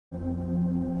Hallelujah.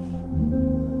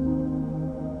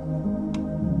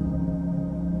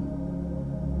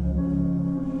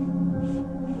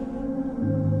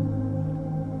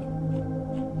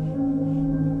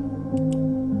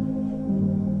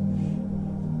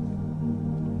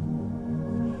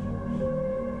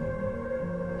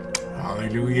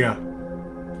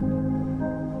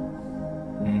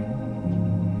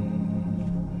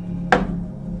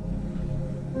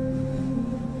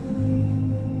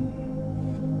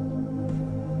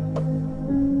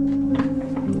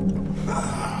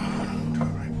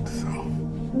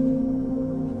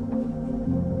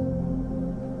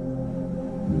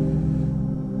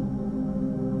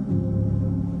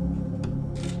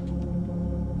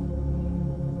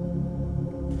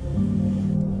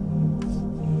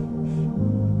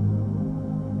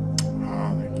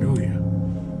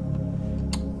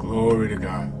 Glory to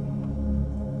God.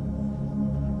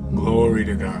 Glory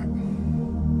to God.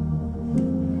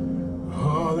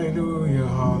 Hallelujah,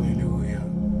 hallelujah.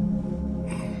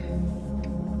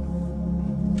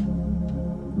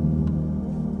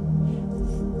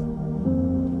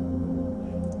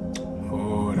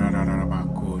 Oh, da da da da ba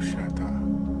ko shata.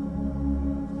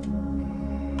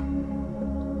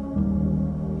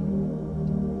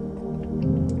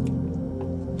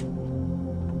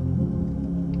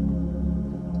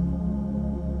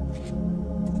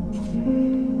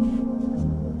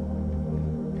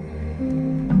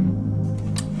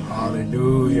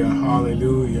 Hallelujah,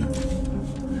 hallelujah.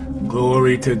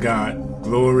 Glory to God,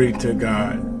 glory to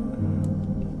God.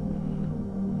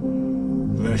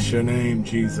 Bless your name,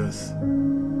 Jesus.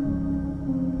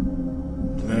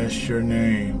 Bless your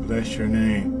name, bless your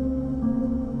name.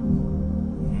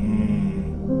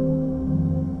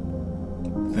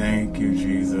 Thank you,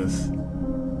 Jesus.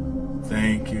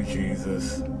 Thank you,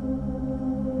 Jesus.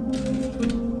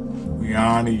 We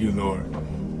honor you, Lord.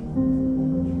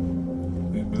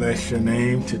 We bless your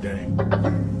name today.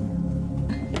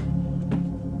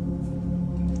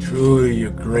 Truly,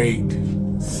 you're great,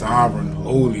 sovereign,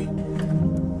 holy,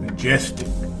 majestic.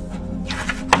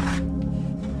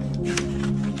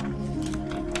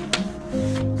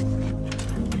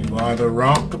 You are the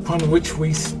rock upon which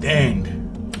we stand.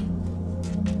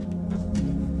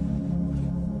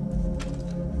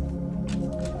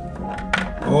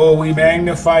 Oh, we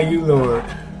magnify you, Lord.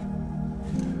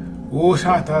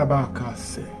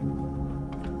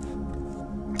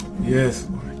 Yes,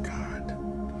 Lord God.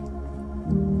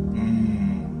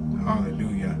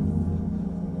 Hallelujah.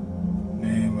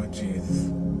 Name of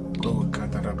Jesus.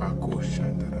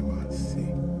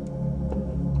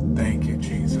 Thank you,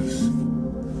 Jesus.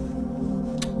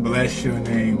 Bless your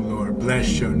name, Lord.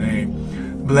 Bless your name.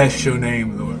 Bless your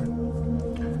name, Lord.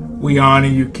 We honor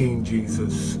you, King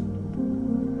Jesus.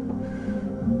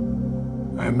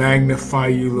 I magnify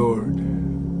you, Lord.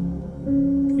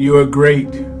 You are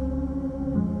great.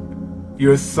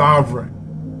 You're sovereign.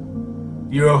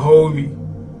 You're holy.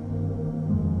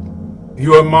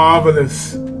 You are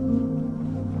marvelous.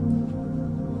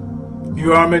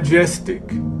 You are majestic.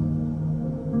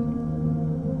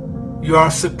 You are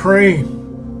supreme.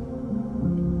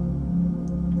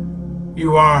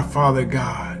 You are, Father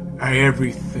God, our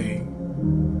everything.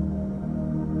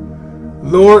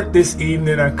 Lord, this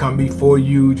evening I come before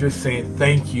you just saying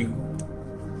thank you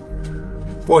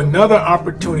for another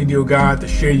opportunity, oh God, to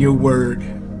share your word.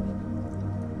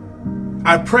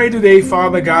 I pray today,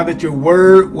 Father God, that your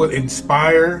word will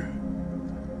inspire,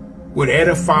 will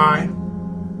edify,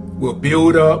 will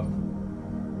build up,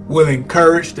 will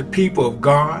encourage the people of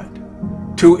God,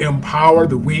 to empower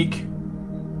the weak,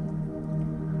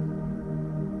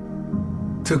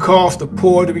 to cause the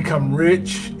poor to become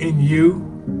rich in you,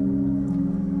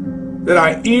 that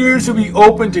our ears will be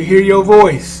open to hear your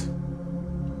voice,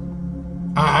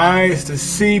 our eyes to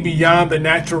see beyond the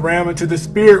natural realm into the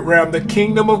spirit realm, the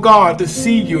kingdom of God, to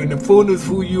see you in the fullness of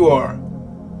who you are.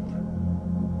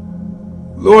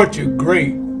 Lord, you're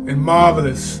great and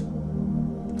marvelous.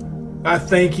 I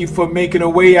thank you for making a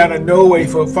way out of no way,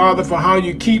 for Father, for how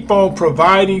you keep on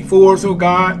providing for us, oh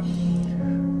God,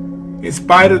 in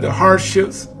spite of the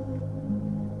hardships,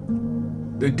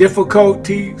 the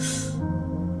difficulties,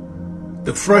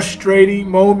 the frustrating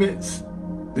moments,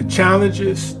 the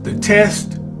challenges, the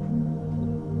tests,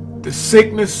 the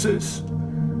sicknesses,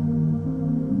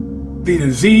 the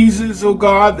diseases, oh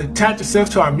God, that attach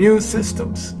themselves to our immune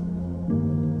systems.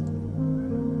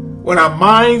 When our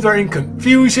minds are in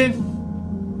confusion,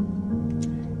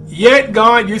 yet,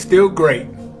 God, you're still great.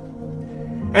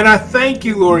 And I thank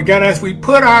you, Lord God, as we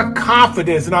put our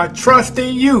confidence and our trust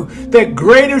in you, that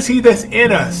greater is he that's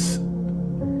in us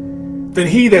than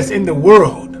he that's in the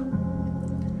world.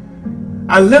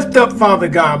 I lift up, Father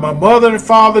God, my mother and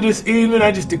father this evening.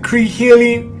 I just decree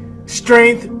healing,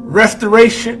 strength,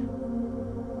 restoration,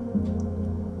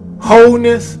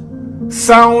 wholeness,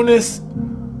 soundness,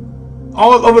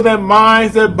 all over their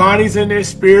minds, their bodies, and their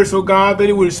spirits, oh God, that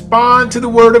they will respond to the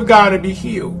word of God and be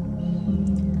healed.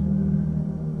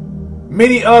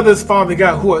 Many others, Father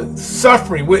God, who are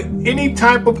suffering with any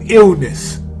type of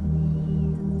illness,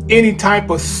 any type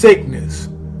of sickness,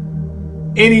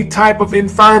 any type of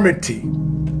infirmity.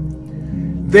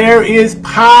 There is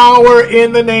power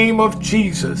in the name of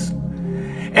Jesus.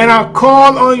 And I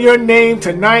call on your name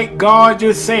tonight, God,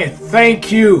 just saying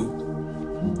thank you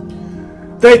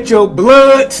that your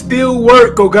blood still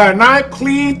works, oh God. And I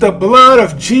plead the blood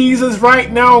of Jesus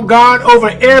right now, God, over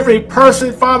every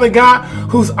person, Father God,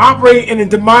 who's operating in a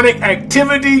demonic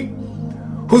activity,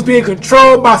 who's being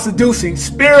controlled by seducing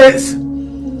spirits,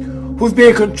 who's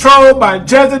being controlled by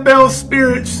Jezebel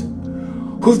spirits,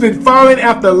 who's been following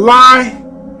after lie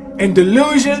and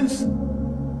delusions,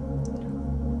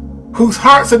 whose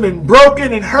hearts have been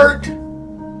broken and hurt,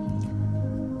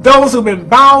 those who've been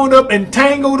bound up and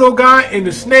tangled, oh God, in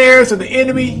the snares of the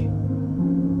enemy.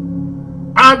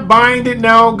 I bind it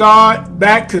now, God,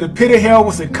 back to the pit of hell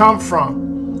whence it come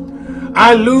from.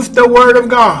 I loose the word of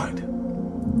God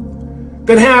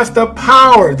that has the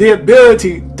power, the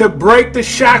ability to break the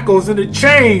shackles and the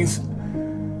chains,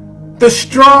 the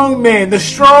strong men, the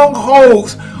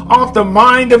strongholds off the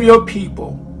mind of your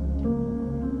people,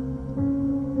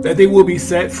 that they will be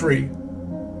set free.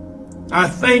 I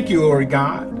thank you, Lord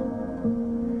God,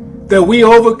 that we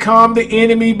overcome the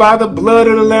enemy by the blood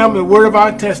of the Lamb and the word of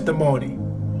our testimony.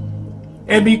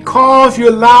 And because you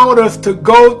allowed us to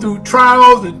go through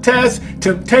trials and tests,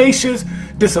 temptations,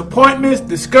 disappointments,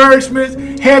 discouragements,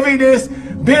 heaviness,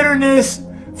 bitterness,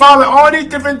 Father, all these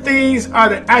different things are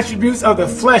the attributes of the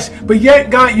flesh. But yet,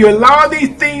 God, you allow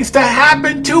these things to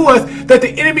happen to us, that the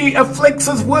enemy afflicts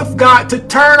us with, God, to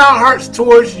turn our hearts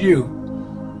towards you.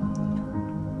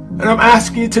 And I'm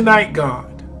asking you tonight,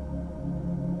 God,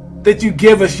 that you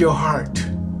give us your heart.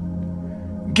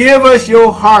 Give us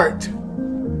your heart,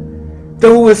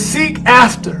 that we will seek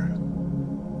after,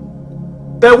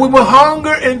 that we will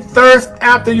hunger and thirst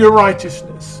after your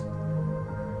righteousness,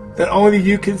 that only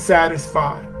you can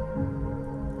satisfy.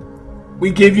 We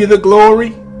give you the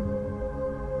glory.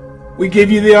 We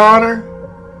give you the honor.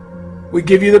 We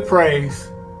give you the praise.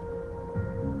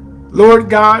 Lord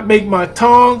God, make my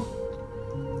tongue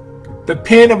the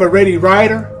pen of a ready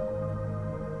writer.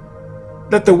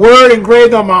 Let the word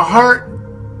engraved on my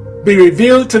heart be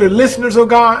revealed to the listeners, oh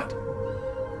God,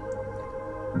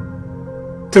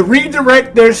 to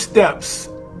redirect their steps.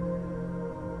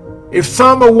 If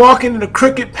some are walking in a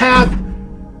crooked path,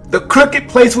 the crooked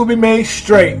place will be made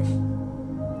straight.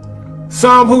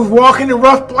 Some who's walking in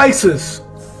rough places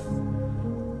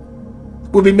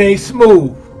will be made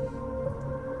smooth.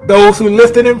 Those who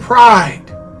lifted in pride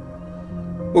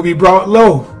will be brought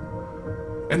low,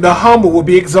 and the humble will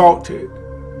be exalted.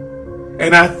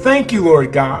 And I thank you,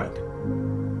 Lord God,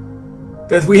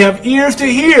 that as we have ears to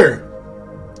hear,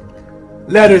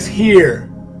 let us hear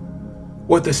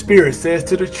what the Spirit says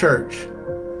to the church.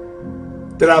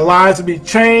 That our lives will be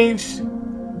changed,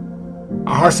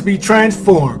 our hearts will be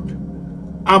transformed,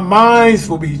 our minds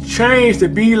will be changed to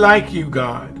be like you,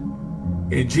 God.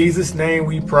 In Jesus' name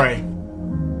we pray.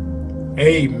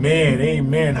 Amen.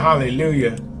 Amen.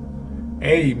 Hallelujah.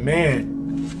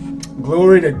 Amen.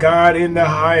 Glory to God in the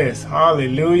highest.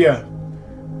 Hallelujah.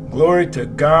 Glory to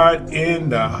God in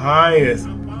the highest.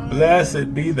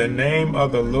 Blessed be the name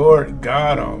of the Lord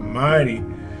God Almighty.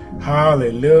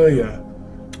 Hallelujah.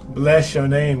 Bless your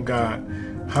name, God.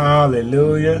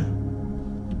 Hallelujah.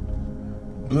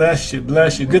 Bless you,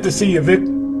 bless you. Good to see you, Vic.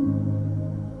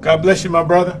 God bless you, my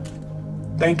brother.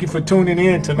 Thank you for tuning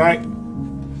in tonight.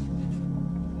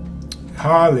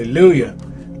 Hallelujah.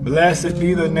 Blessed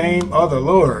be the name of the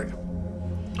Lord.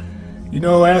 You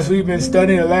know, as we've been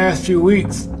studying the last few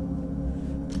weeks,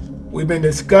 we've been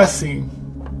discussing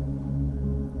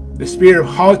the spirit of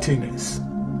haughtiness.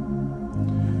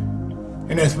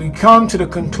 And as we come to the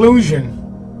conclusion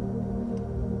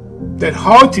that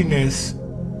haughtiness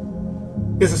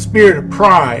is a spirit of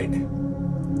pride,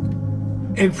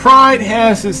 and pride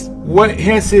has its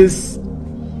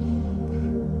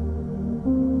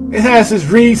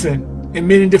reason in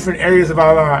many different areas of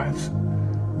our lives.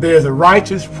 There's a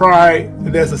righteous pride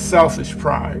and there's a selfish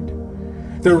pride.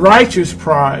 The righteous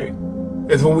pride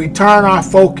is when we turn our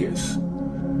focus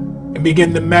and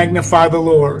begin to magnify the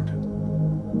Lord,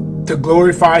 to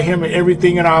glorify Him in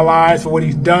everything in our lives for what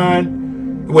He's done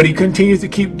and what He continues to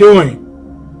keep doing.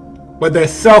 But that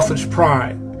selfish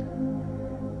pride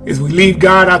is we leave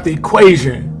God out the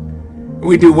equation.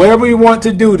 We do whatever we want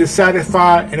to do to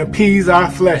satisfy and appease our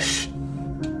flesh,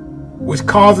 which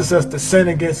causes us to sin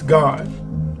against God.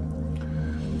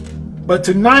 But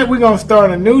tonight we're going to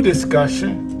start a new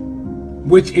discussion,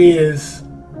 which is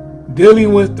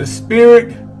dealing with the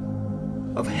spirit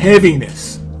of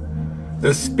heaviness.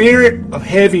 The spirit of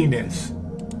heaviness.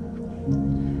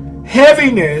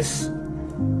 Heaviness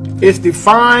is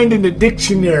defined in the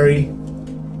dictionary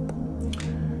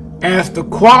as the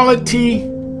quality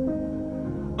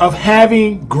of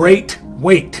having great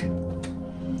weight.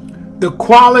 The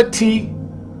quality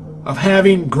of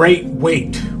having great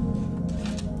weight.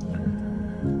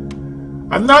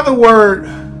 Another word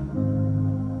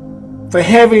for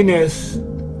heaviness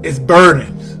is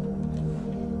burdens.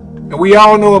 And we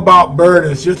all know about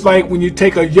burdens. Just like when you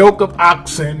take a yoke of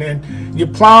oxen and you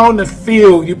plow in the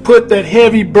field, you put that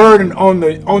heavy burden on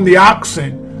the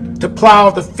oxen to plow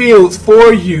the fields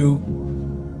for you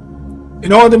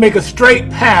in order to make a straight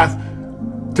path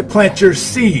to plant your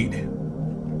seed.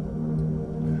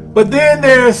 But then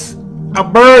there's a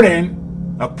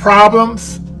burden of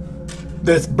problems.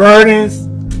 There's burdens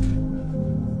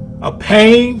of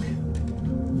pain,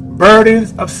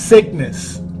 burdens of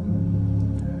sickness.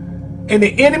 And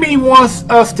the enemy wants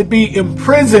us to be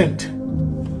imprisoned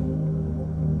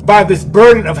by this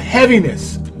burden of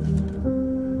heaviness,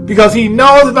 because he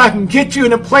knows if I can get you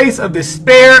in a place of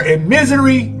despair and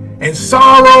misery and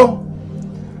sorrow,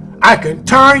 I can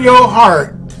turn your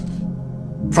heart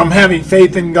from having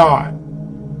faith in God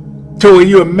to where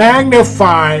you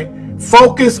magnify,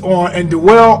 focus on, and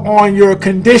dwell on your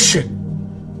condition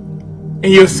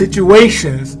and your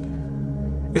situations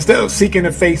instead of seeking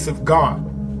the face of God.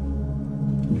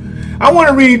 I want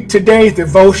to read today's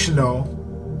devotional.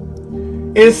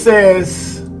 It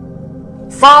says,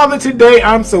 Father, today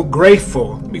I'm so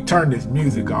grateful. Let me turn this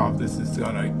music off. This is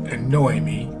going to annoy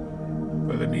me.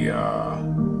 But let me,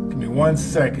 give me 1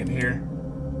 second here.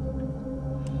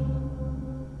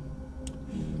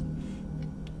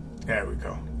 There we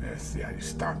go. Let's see how you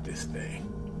stop this thing.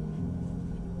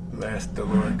 Bless the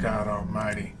Lord God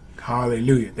Almighty.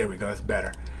 Hallelujah. There we go. That's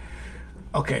better.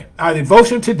 Okay. Our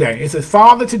devotion today. It says,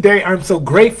 Father, today I'm so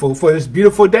grateful for this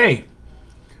beautiful day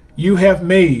you have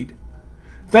made.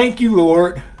 Thank you,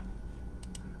 Lord,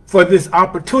 for this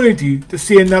opportunity to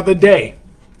see another day.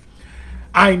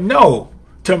 I know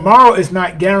tomorrow is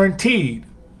not guaranteed,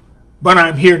 but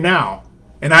I'm here now,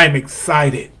 and I'm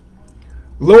excited.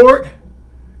 Lord,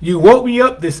 you woke me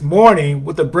up this morning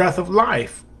with the breath of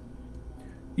life.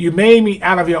 You made me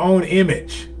out of your own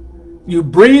image. You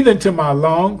breathed into my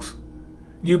lungs.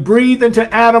 You breathed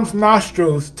into Adam's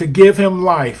nostrils to give him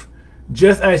life.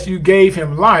 Just as you gave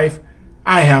him life,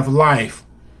 I have life.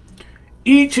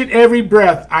 Each and every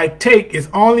breath I take is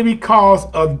only because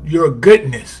of your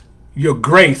goodness, your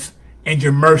grace, and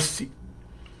your mercy.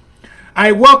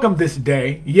 I welcome this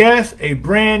day. Yes, a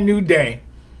brand new day.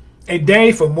 A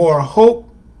day for more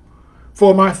hope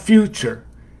for my future.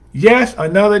 Yes,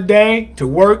 another day to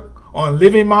work on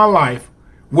living my life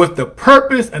with the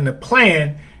purpose and the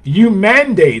plan you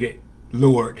mandated,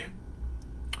 Lord.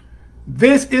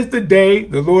 This is the day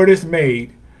the Lord has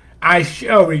made. I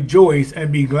shall rejoice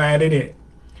and be glad in it.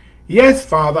 Yes,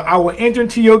 Father, I will enter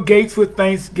into your gates with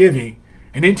thanksgiving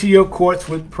and into your courts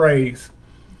with praise.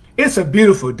 It's a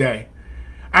beautiful day.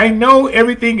 I know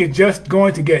everything is just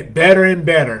going to get better and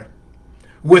better.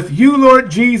 With you,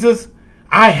 Lord Jesus,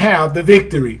 I have the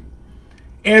victory.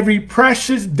 Every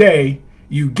precious day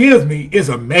you give me is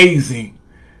amazing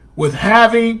with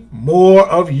having more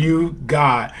of you,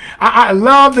 God. I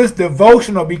love this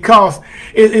devotional because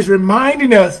it is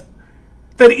reminding us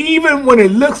that even when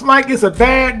it looks like it's a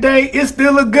bad day, it's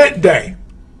still a good day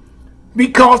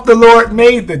because the Lord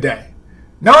made the day.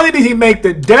 Not only did he make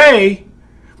the day,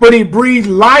 but he breathed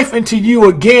life into you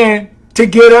again to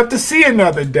get up to see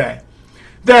another day.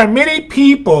 There are many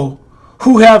people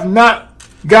who have not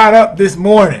got up this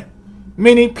morning.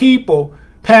 Many people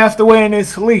passed away in their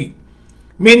sleep.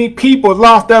 Many people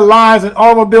lost their lives in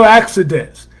automobile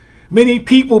accidents. Many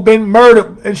people been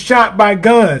murdered and shot by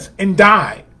guns and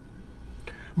died.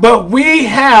 But we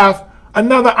have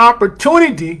another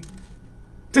opportunity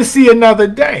to see another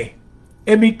day.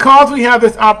 And because we have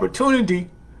this opportunity,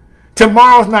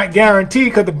 tomorrow's not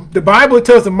guaranteed, because the Bible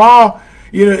tells tomorrow,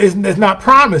 is not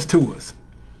promised to us.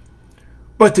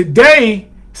 But today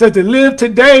says to live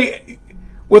today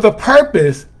with a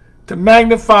purpose to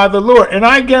magnify the Lord. And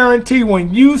I guarantee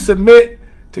when you submit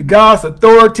to God's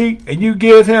authority and you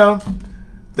give him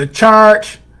the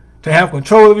charge to have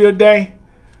control of your day,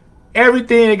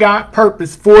 everything that God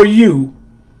purposed for you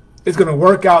is going to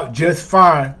work out just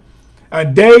fine. a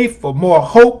day for more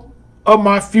hope of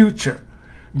my future.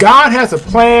 God has a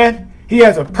plan. He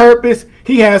has a purpose.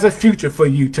 He has a future for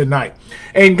you tonight.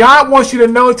 And God wants you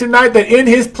to know tonight that in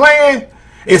his plan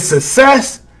is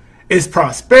success, is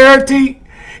prosperity,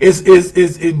 is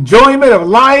enjoyment of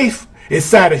life, is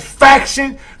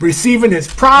satisfaction, receiving his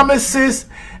promises.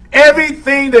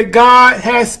 Everything that God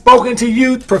has spoken to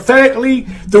you prophetically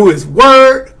through his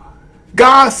word,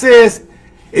 God says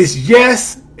is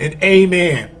yes and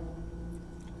amen.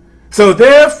 So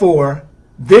therefore,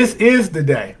 this is the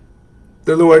day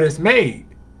the Lord has made.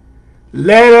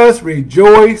 Let us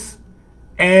rejoice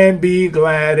and be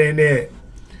glad in it.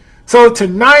 So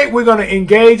tonight we're going to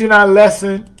engage in our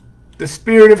lesson, the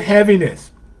spirit of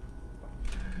heaviness.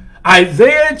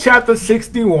 Isaiah chapter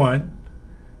 61,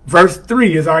 verse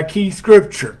 3 is our key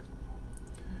scripture.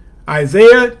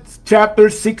 Isaiah chapter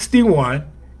 61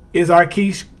 is our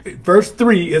key, verse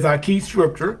 3 is our key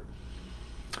scripture.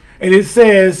 And it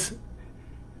says,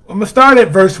 I'm going to start at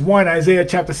verse 1, Isaiah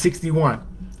chapter 61.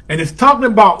 And it's talking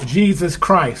about Jesus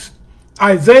Christ.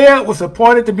 Isaiah was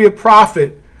appointed to be a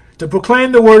prophet to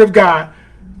proclaim the word of God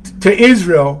to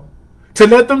Israel, to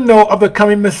let them know of the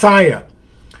coming Messiah.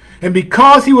 And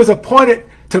because he was appointed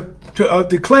to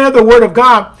declare the word of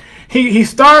God, he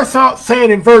starts out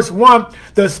saying in verse 1,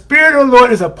 the Spirit of the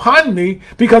Lord is upon me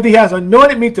because he has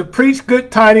anointed me to preach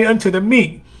good tidings unto the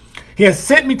meek. He has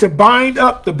sent me to bind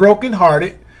up the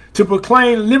brokenhearted, to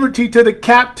proclaim liberty to the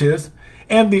captives,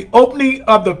 and the opening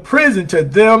of the prison to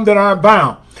them that are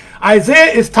bound.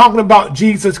 Isaiah is talking about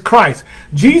Jesus Christ.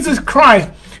 Jesus Christ,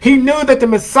 he knew that the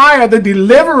Messiah, the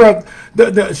deliverer,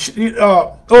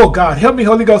 oh God, help me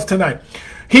Holy Ghost tonight.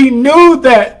 He knew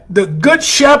that the good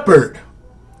shepherd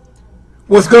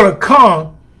was going to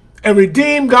come and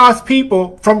redeem God's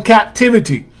people from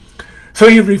captivity. So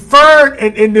he referred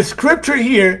in the scripture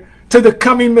here to the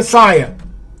coming Messiah,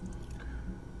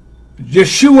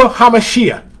 Yeshua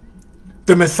HaMashiach,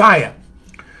 the Messiah,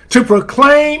 to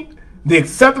proclaim the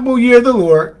acceptable year of the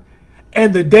Lord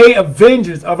and the day of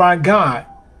vengeance of our God,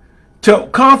 to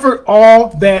comfort all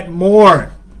that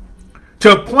mourn,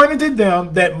 to appoint unto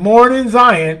them that mourn in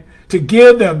Zion, to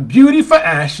give them beauty for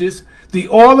ashes, the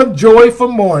oil of joy for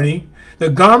mourning, the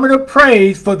garment of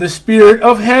praise for the spirit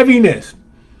of heaviness,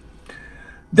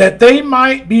 that they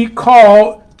might be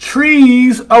called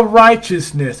trees of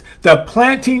righteousness, the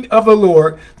planting of the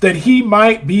Lord, that he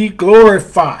might be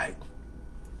glorified.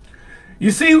 You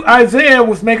see, Isaiah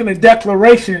was making a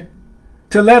declaration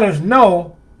to let us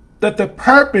know that the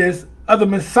purpose of the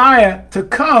Messiah to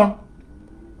come,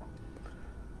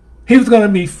 he was going to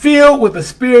be filled with the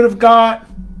Spirit of God.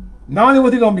 Not only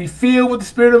was he going to be filled with the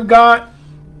Spirit of God,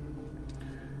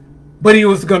 but he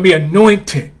was going to be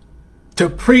anointed to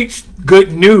preach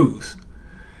good news.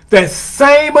 That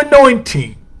same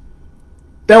anointing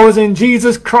that was in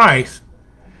Jesus Christ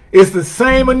is the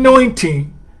same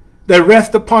anointing that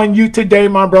rests upon you today,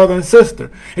 my brother and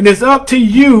sister. And it's up to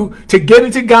you to get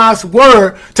into God's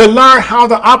word to learn how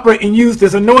to operate and use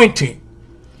this anointing.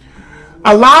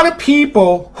 A lot of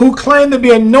people who claim to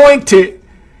be anointed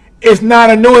is not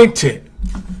anointed.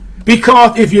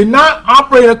 Because if you're not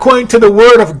operating according to the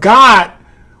word of God,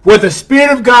 where the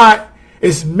Spirit of God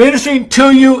is ministering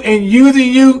to you and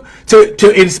using you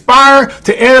to inspire,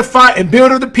 to edify, and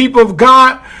build up the people of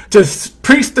God, to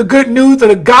preach the good news of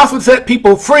the gospel, set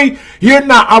people free, you're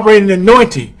not operating in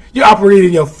anointing. You're operating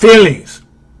in your feelings.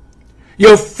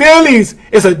 Your feelings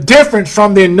is a difference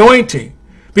from the anointing.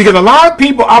 Because a lot of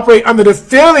people operate under the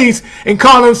feelings and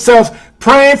call themselves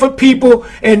praying for people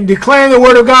and declaring the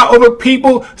word of God over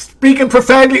people, speaking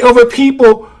prophetically over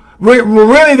people.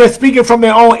 Really, they're speaking from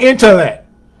their own intellect.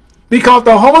 Because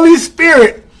the Holy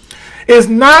Spirit is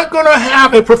not going to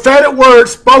have a prophetic word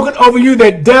spoken over you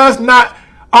that does not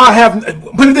have,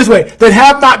 put it this way, that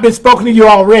have not been spoken to you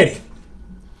already.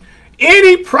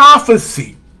 Any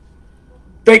prophecy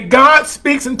that God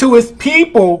speaks into his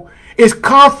people is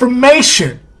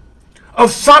confirmation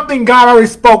of something God already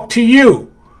spoke to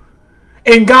you.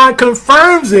 And God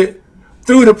confirms it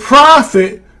through the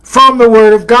prophet from the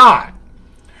word of God.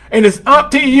 And it's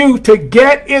up to you to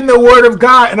get in the word of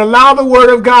God and allow the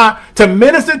word of God to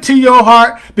minister to your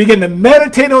heart. Begin to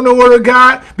meditate on the word of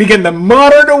God. Begin to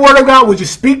mutter the word of God. Would you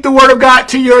speak the word of God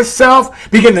to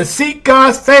yourself? Begin to seek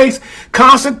God's face.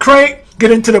 Consecrate.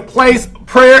 Get into the place of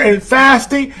prayer and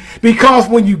fasting. Because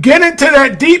when you get into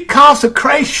that deep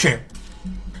consecration,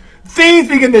 things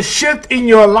begin to shift in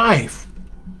your life.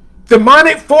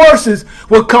 Demonic forces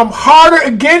will come harder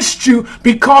against you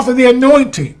because of the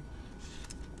anointing.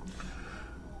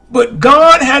 But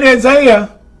God had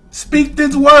Isaiah speak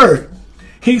this word.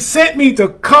 He sent me to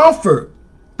comfort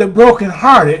the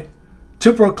brokenhearted,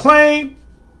 to proclaim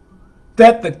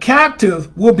that the captives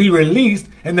will be released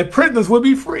and the prisoners will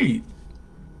be freed.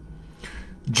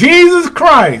 Jesus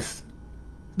Christ,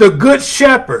 the Good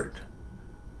Shepherd,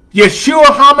 Yeshua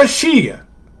HaMashiach,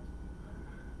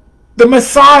 the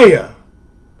Messiah,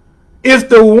 is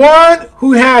the one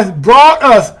who has brought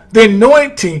us the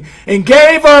anointing and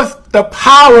gave us the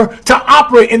power to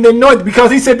operate in the anointing, because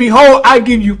he said, behold, I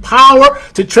give you power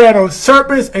to tread on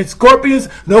serpents and scorpions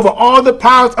and over all the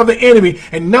powers of the enemy,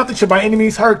 and nothing shall by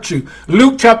enemies hurt you.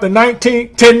 Luke chapter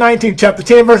 19, chapter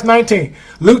 10, verse 19.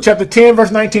 Luke chapter 10,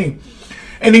 verse 19.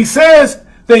 And he says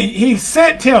that he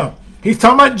sent him. He's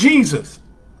talking about Jesus.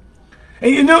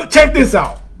 And you know, check this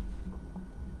out.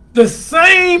 The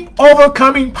same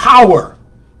overcoming power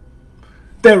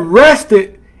that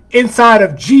rested inside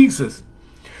of Jesus,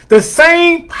 the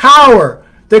same power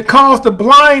that caused the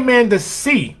blind man to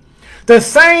see, the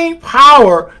same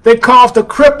power that caused the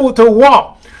cripple to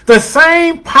walk, the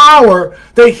same power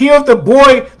that healed the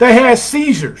boy that had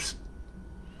seizures,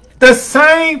 the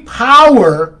same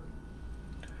power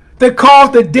that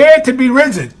caused the dead to be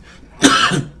risen.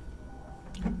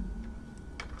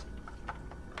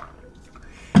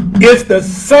 It's the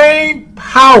same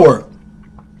power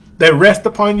that rests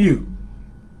upon you.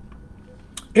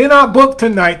 In our book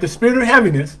tonight, The Spirit of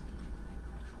Heaviness,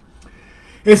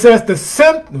 it says the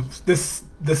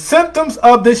symptoms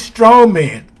of this strong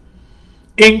man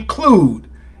include,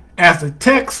 as the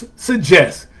text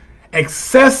suggests,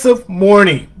 excessive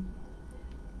mourning,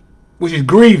 which is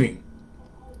grieving,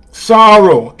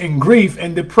 sorrow and grief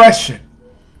and depression.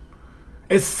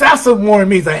 Excessive mourning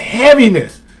means a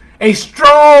heaviness, a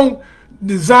strong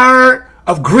desire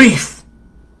of grief,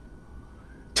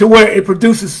 to where it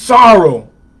produces sorrow,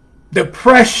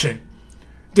 depression,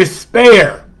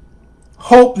 despair,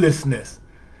 hopelessness,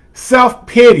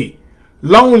 self-pity,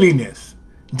 loneliness,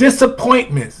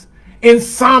 disappointments,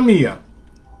 insomnia,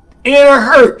 inner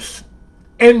hurts,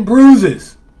 and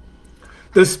bruises.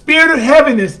 The spirit of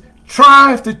heaviness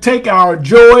tries to take our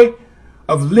joy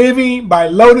of living by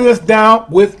loading us down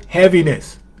with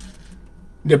heaviness,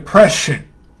 depression,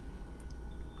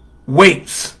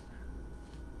 weights.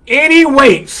 Any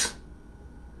weights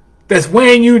that's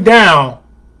weighing you down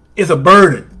is a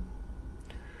burden.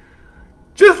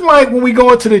 Just like when we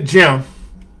go into the gym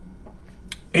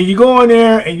and you go in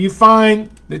there and you find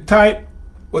the type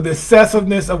or the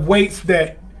excessiveness of weights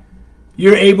that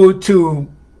you're able to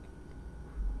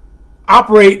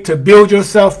operate to build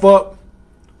yourself up,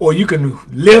 or you can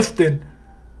lift and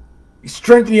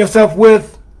strengthen yourself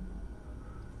with.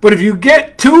 But if you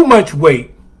get too much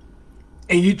weight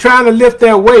and you try to lift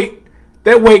that weight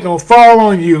gonna fall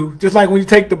on you. Just like when you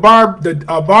take the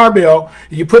barbell,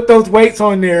 you put those weights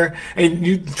on there and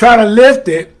you try to lift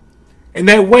it, and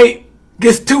that weight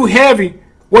gets too heavy.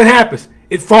 What happens?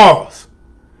 It falls.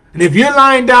 And if you're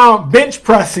lying down bench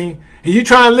pressing and you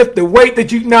try to lift the weight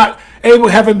that you're not able,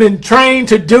 haven't been trained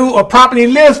to do or properly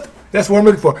lift, that's what I'm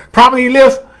looking for. Properly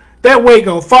lift, that weight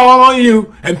gonna fall on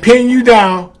you and pin you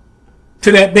down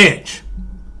to that bench.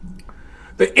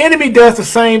 The enemy does the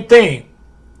same thing.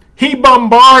 He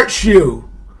bombards you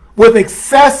with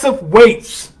excessive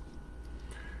weights,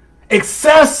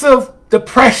 excessive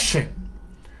depression,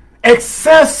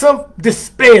 excessive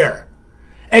despair,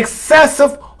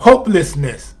 excessive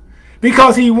hopelessness,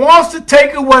 because he wants to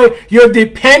take away your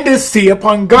dependency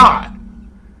upon God.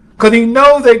 Because he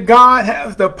knows that God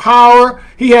has the power,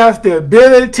 he has the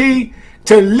ability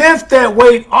to lift that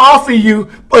weight off of you,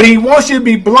 but he wants you to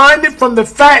be blinded from the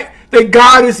fact that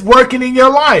God is working in your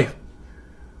life.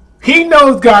 He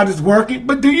knows God is working,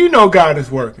 but do you know God is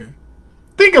working?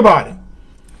 Think about it.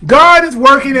 God is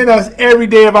working in us every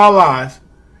day of our lives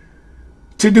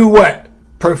to do what?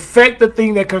 Perfect the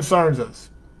thing that concerns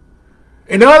us.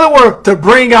 In other words, to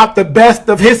bring out the best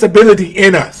of his ability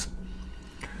in us.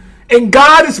 And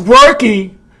God is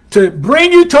working to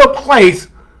bring you to a place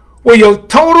where your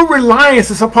total reliance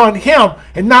is upon him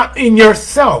and not in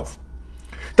yourself.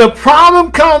 The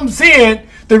problem comes in,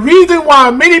 the reason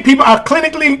why many people are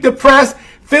clinically depressed,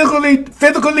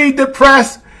 physically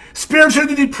depressed,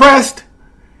 spiritually depressed,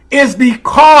 is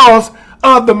because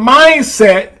of the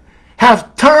mindset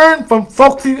have turned from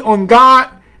focusing on God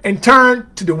and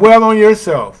turned to dwell on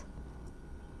yourself.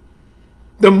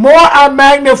 The more I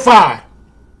magnify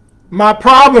my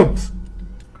problems,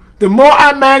 the more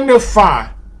I magnify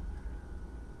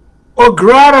or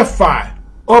gratify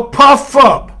or puff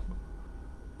up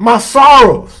my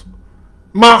sorrows,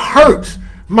 my hurts,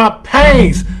 my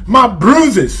pains, my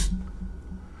bruises.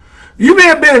 You may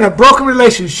have been in a broken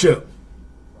relationship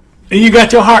and you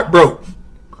got your heart broke.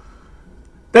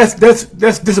 That's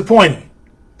disappointing.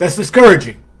 That's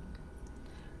discouraging.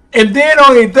 And then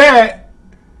only that,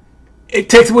 it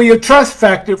takes away your trust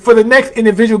factor for the next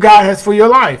individual God has for your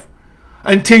life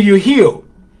until you're healed.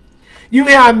 You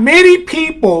have many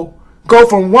people go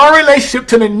from one relationship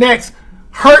to the next,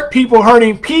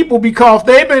 hurting people because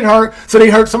they've been hurt, so they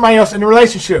hurt somebody else in the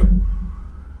relationship.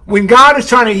 When God is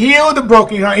trying to heal the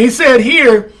broken heart, he said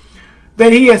here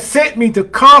that he has sent me to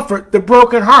comfort the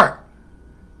broken heart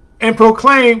and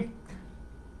proclaim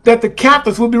that the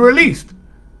captives will be released.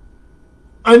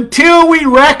 Until we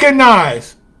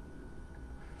recognize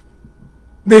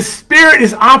the Spirit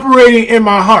is operating in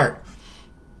my heart,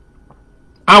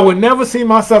 I will never see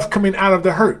myself coming out of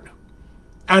the hurt.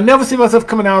 I'll never see myself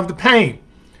coming out of the pain.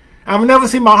 I will never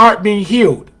see my heart being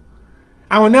healed.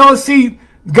 I will never see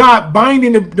God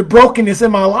binding the brokenness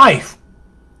in my life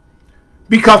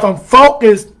because I'm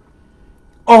focused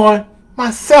on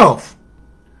myself.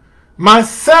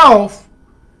 Myself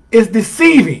is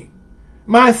deceiving.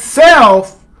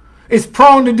 Myself is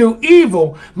prone to do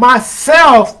evil.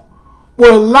 Myself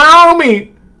will allow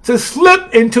me to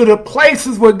slip into the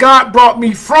places where God brought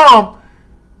me from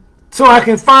so I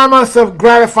can find myself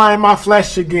gratifying my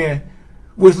flesh again,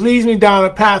 which leads me down a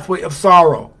pathway of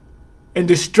sorrow and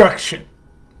destruction.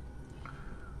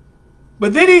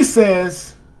 But then he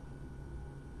says,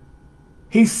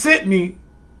 he sent me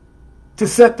to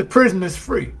set the prisoners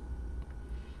free.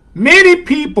 Many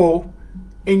people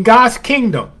in God's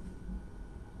kingdom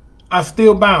are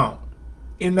still bound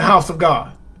in the house of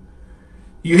God.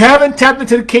 You haven't tapped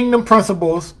into the kingdom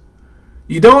principles.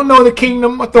 You don't know the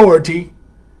kingdom authority.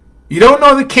 You don't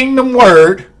know the kingdom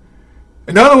word.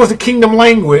 In other words, the kingdom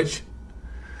language.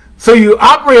 So you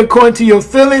operate according to your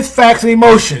feelings, facts, and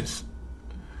emotions.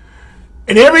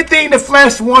 And everything the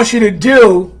flesh wants you to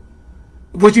do,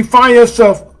 what you find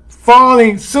yourself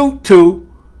falling suit to,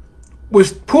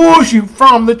 which pulls you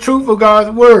from the truth of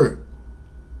God's word.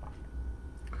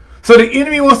 So the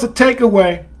enemy wants to take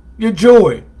away your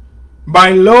joy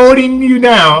by loading you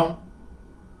down,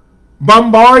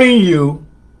 bombarding you,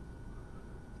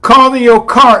 causing your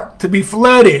cart to be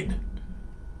flooded,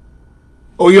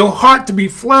 or your heart to be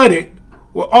flooded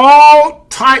with all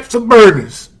types of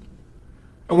burdens.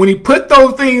 And when he put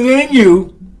those things in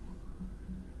you,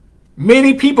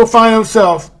 many people find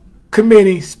themselves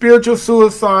committing spiritual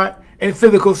suicide and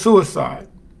physical suicide.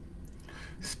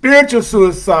 Spiritual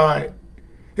suicide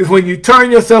is when you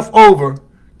turn yourself over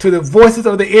to the voices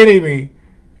of the enemy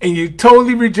and you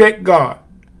totally reject God.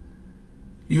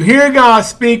 You hear God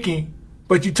speaking,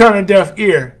 but you turn a deaf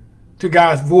ear to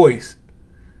God's voice.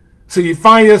 So you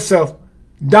find yourself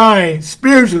dying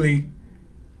spiritually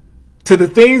to the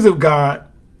things of God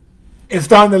and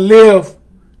starting to live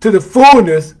to the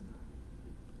fullness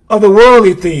of the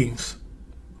worldly things,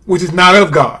 which is not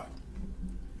of God.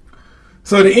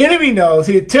 So the enemy knows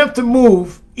he attempts to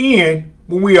move in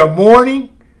when we are mourning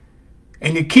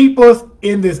and to keep us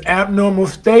in this abnormal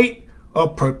state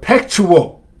of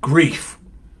perpetual grief.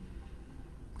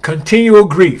 Continual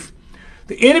grief.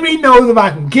 The enemy knows if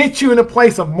I can get you in a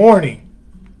place of mourning.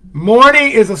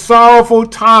 Mourning is a sorrowful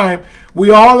time.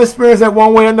 We all experience that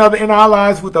one way or another in our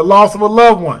lives with the loss of a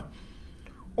loved one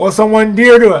or someone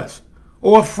dear to us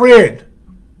or a friend.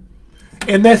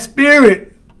 And that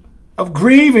spirit of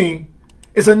grieving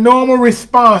is a normal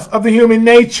response of the human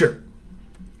nature.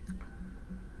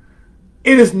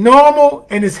 It is normal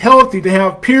and it's healthy to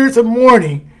have periods of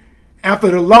mourning after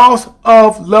the loss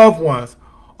of loved ones,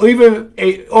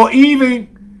 or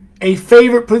even a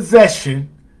favorite possession,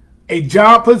 a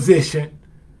job position,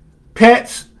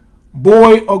 pets,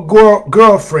 boy or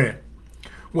girlfriend.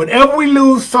 Whenever we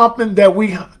lose something that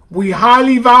we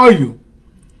highly value,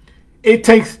 it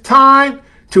takes time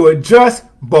to adjust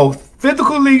both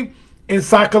physically and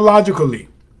psychologically.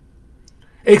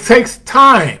 It takes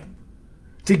time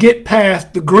to get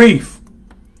past the grief.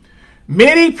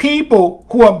 Many people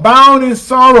who are bound in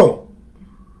sorrow,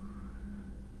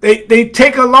 they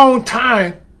take a long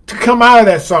time to come out of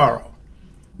that sorrow.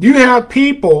 You have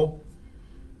people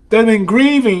that have been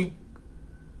grieving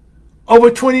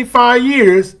over 25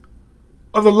 years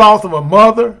of the loss of a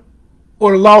mother,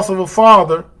 or the loss of a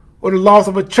father, or the loss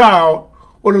of a child,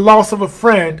 or the loss of a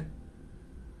friend.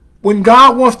 When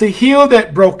God wants to heal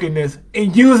that brokenness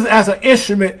and use it as an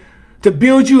instrument to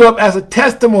build you up as a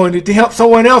testimony to help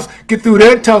someone else get through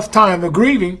their tough time of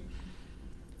grieving,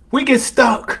 we get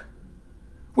stuck.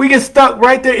 We get stuck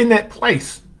right there in that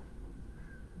place.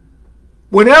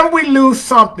 Whenever we lose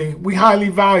something we highly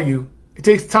value, it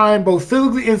takes time both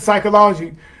physically and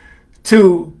psychologically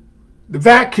to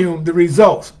vacuum the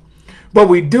results. But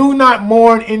we do not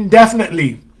mourn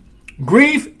indefinitely.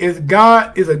 Grief is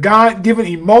a God-given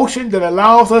emotion that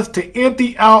allows us to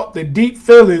empty out the deep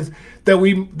feelings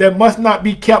that must not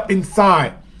be kept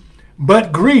inside.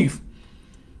 But grief,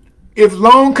 if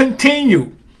long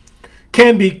continued,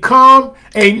 can become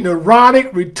a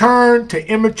neurotic return to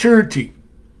immaturity,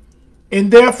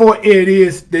 and therefore it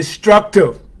is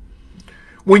destructive.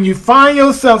 When you find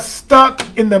yourself stuck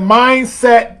in the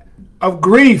mindset of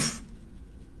grief,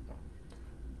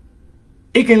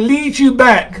 it can lead you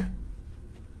back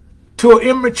to an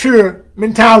immature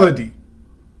mentality.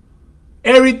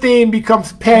 Everything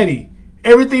becomes petty.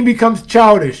 Everything becomes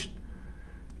childish.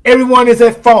 Everyone is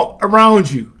at fault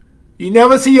around you. You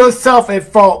never see yourself at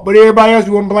fault, but everybody else,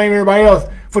 you want to blame everybody else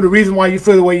for the reason why you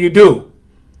feel the way you do.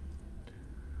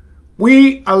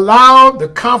 We must allow the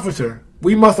Comforter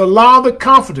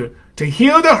to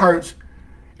heal the hurts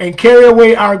and carry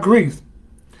away our grief.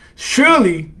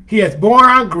 Surely he has borne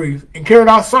our grief and carried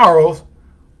our sorrows,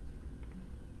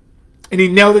 and he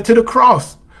nailed it to the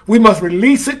cross. We must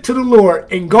release it to the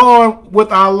Lord and go on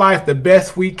with our life the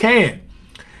best we can.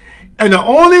 And the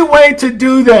only way to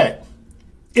do that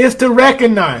is to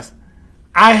recognize,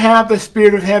 I have the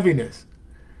spirit of heaviness.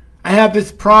 I have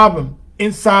this problem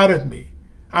inside of me.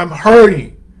 I'm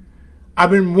hurting. I've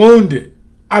been wounded.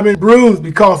 I've been bruised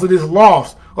because of this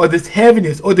loss or this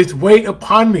heaviness or this weight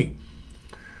upon me.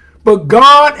 But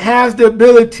God has the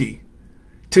ability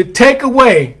to take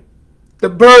away the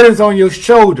burdens on your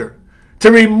shoulder, to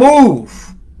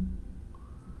remove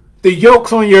the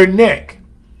yokes on your neck.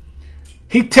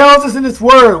 He tells us in his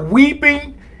word,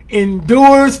 weeping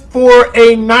endures for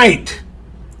a night.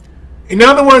 In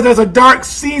other words, there's a dark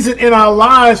season in our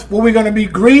lives where we're going to be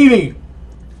grieving.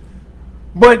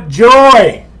 But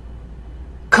joy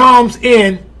comes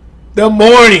in the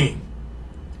morning.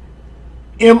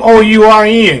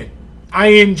 M-O-U-R-N-I-N-G.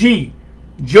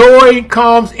 Joy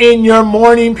comes in your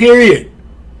morning period.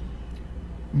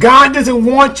 God doesn't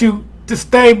want you to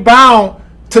stay bound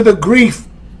to the grief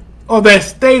or that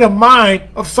state of mind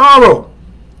of sorrow.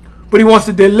 But he wants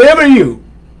to deliver you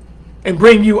and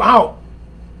bring you out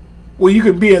where you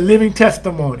can be a living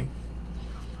testimony.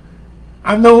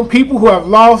 I've known people who have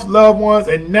lost loved ones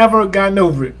and never gotten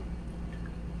over it.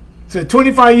 So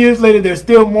 25 years later, they're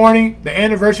still mourning the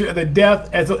anniversary of the death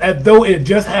as though it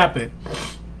just happened.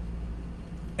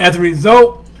 As a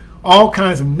result, all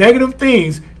kinds of negative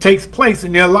things takes place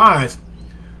in their lives.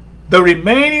 The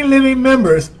remaining living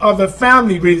members of the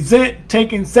family resent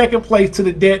taking second place to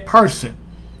the dead person.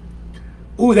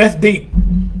 Ooh, that's deep.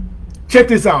 Check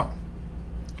this out.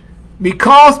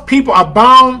 Because people are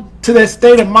bound to that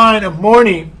state of mind of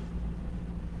mourning,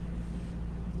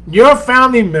 your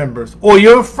family members or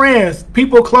your friends,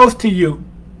 people close to you,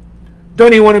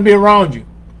 don't even want to be around you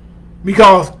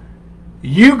because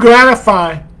you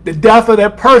gratify the death of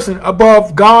that person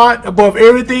above God, above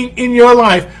everything in your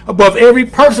life, above every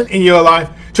person in your life,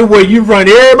 to where you run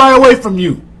everybody away from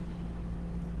you.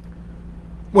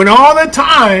 When all the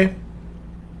time,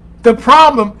 the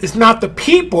problem is not the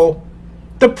people,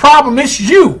 the problem is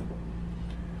you.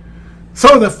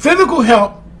 So the physical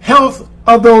health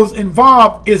of those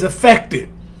involved is affected.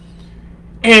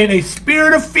 And a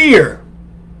spirit of fear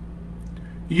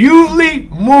usually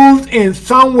moves in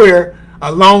somewhere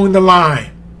along the line.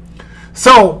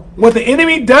 So what the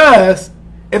enemy does,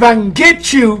 if I can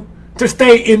get you to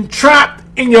stay entrapped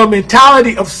in your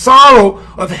mentality of sorrow,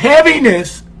 of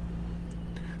heaviness,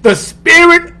 the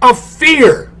spirit of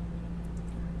fear.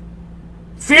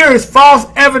 Fear is false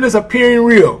evidence appearing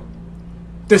real.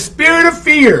 The spirit of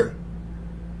fear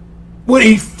will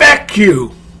affect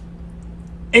you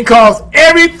and cause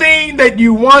everything that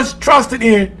you once trusted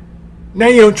in, now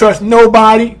you don't trust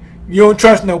nobody, you don't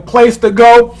trust no place to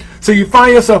go. So you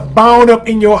find yourself bound up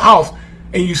in your house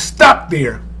and you stuck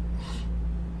there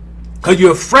because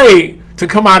you're afraid to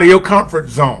come out of your comfort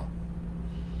zone.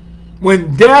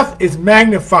 When death is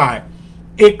magnified,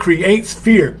 it creates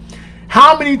fear.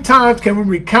 How many times can we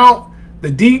recount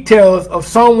the details of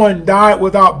someone died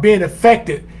without being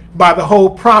affected by the whole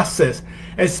process,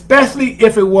 especially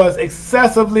if it was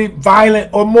excessively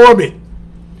violent or morbid?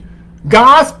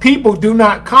 God's people do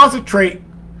not concentrate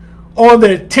on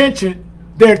their attention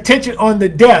on the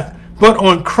death, but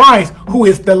on Christ, who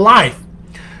is the life.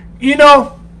 You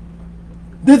know,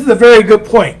 this is a very good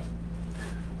point.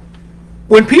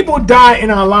 When people die in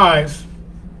our lives,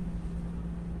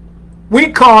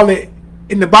 we call it,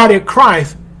 in the body of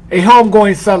Christ, a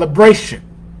homegoing celebration.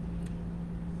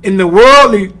 In the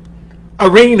worldly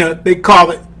arena, they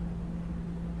call it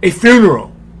a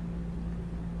funeral.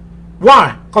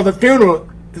 Why? Because a funeral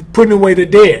is putting away the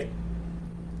dead,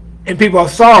 and people are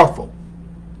sorrowful.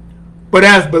 But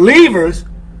as believers,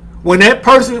 when that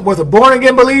person was a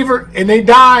born-again believer and they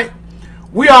died,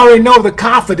 we already know the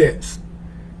confidence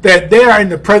that they are in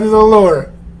the presence of the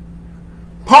Lord.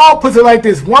 Paul puts it like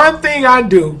this: one thing I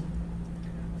do,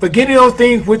 forgetting those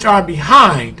things which are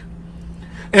behind,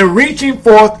 and reaching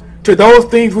forth to those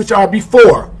things which are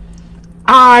before,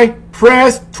 I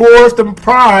press towards the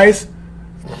prize.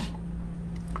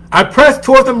 I press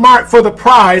towards the mark for the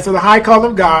prize of the high call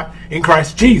of God in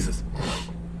Christ Jesus.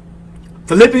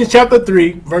 Philippians chapter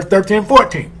 3, verse 13 and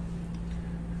 14.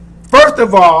 First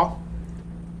of all,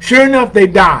 sure enough, they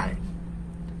died.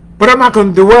 But I'm not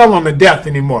going to dwell on the death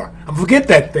anymore. I'm going to forget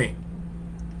that thing.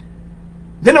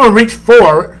 Then I'm going to reach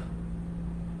forward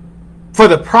for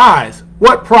the prize.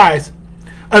 What prize?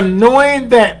 Of knowing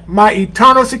that my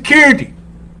eternal security,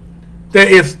 that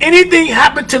if anything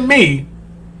happened to me,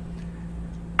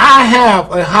 I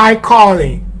have a high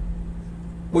calling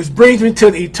which brings me to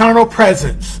the eternal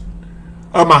presence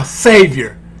of my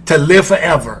Savior to live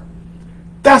forever.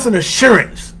 That's an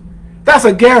assurance. That's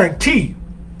a guarantee.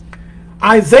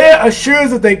 Isaiah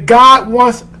assures us that God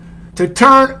wants to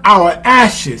turn our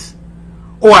ashes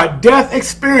or our death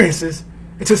experiences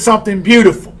into something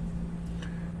beautiful.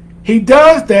 He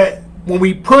does that when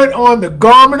we put on the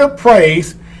garment of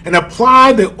praise and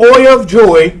apply the oil of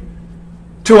joy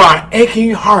to our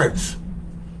aching hearts.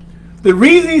 The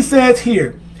reason he says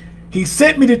here, he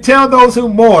sent me to tell those who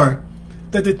mourn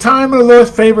that the time of the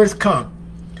Lord's favor has come,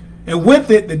 and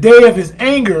with it the day of his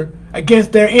anger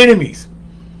against their enemies.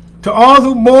 To all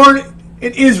who mourn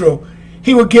in Israel,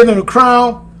 he will give them a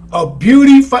crown of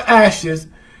beauty for ashes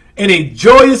and a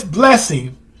joyous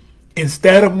blessing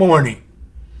instead of mourning.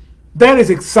 That is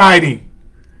exciting.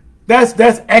 That's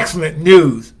excellent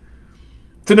news.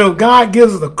 To know God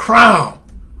gives us a crown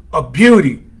of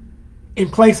beauty in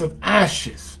place of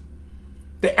ashes.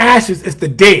 The ashes is the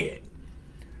dead.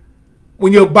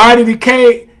 When your body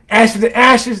decays, ashes to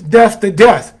ashes, dust to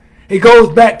dust. It goes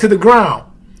back to the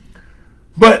ground.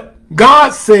 But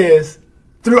God says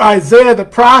through Isaiah the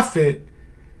prophet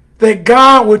that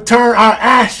God would turn our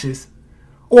ashes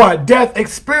or our death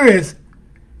experience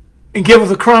and give us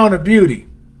a crown of beauty.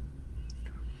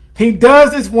 He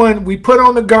does this when we put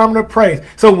on the garment of praise.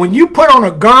 So when you put on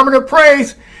a garment of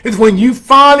praise, it's when you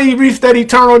finally reach that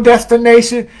eternal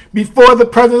destination before the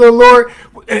presence of the Lord,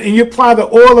 and you apply the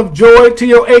oil of joy to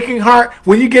your aching heart.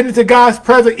 When you get into God's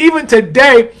presence, even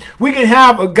today, we can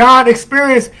have a God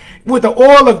experience with the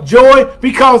oil of joy,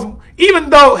 because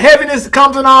even though heaviness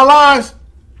comes in our lives,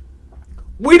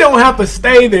 we don't have to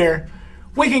stay there.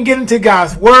 We can get into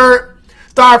God's word,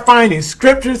 start finding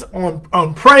scriptures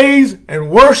on praise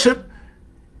and worship,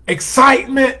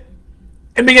 excitement,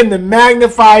 and begin to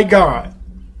magnify God.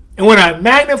 And when I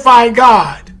magnify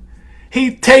God,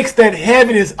 he takes that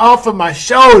heaviness off of my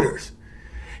shoulders.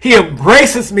 He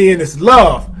embraces me in his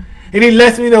love. And he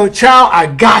lets me know, child, I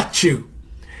got you.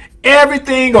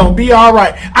 Everything gonna be all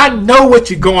right. I know what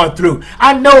you're going through.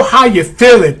 I know how you're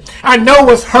feeling. I know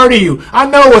what's hurting you. I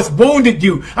know what's wounded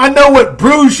you. I know what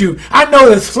bruised you. I know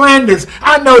the slanders.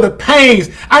 I know the pains.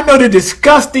 I know the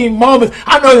disgusting moments.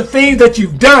 I know the things that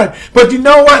you've done. But you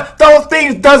know what? Those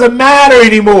things doesn't matter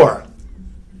anymore.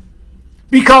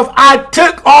 Because I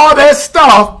took all that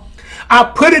stuff, I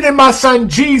put it in my son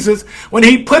Jesus when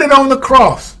he put it on the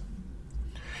cross.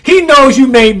 He knows you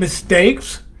made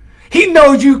mistakes. He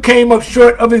knows you came up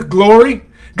short of his glory.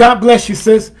 God bless you,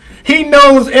 sis. He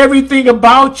knows everything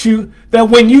about you, that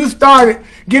when you started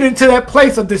getting to that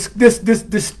place of this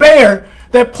despair,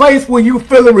 that place where you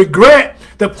feel regret,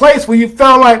 the place where you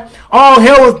felt like all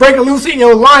hell was breaking loose in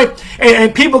your life,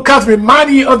 and people come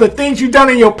reminding you of the things you've done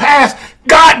in your past,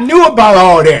 God knew about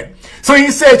all that. So he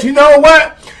said, you know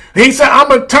what? He said, I'm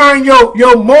going to turn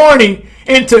your mourning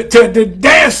into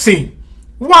dancing.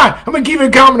 Why? I'm going to give you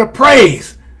a garment of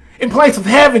praise in place of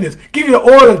heaviness. Give you the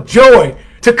oil of joy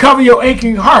to cover your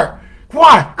aching heart.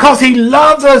 Why? Because he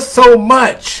loves us so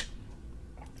much.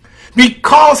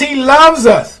 Because he loves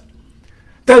us.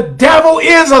 The devil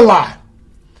is a lie.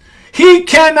 He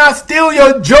cannot steal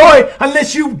your joy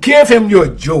unless you give him your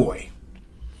joy.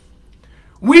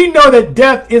 We know that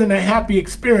death isn't a happy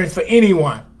experience for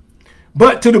anyone.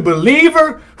 But to the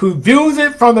believer who views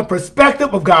it from the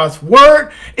perspective of God's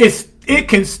word, it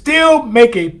can still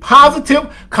make a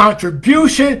positive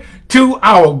contribution to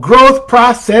our growth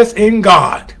process in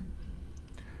God.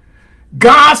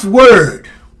 God's word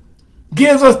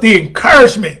gives us the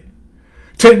encouragement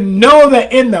to know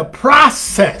that in the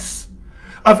process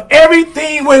of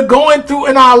everything we're going through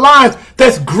in our lives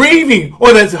that's grieving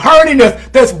or that's hurting us,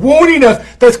 that's wounding us,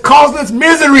 that's causing us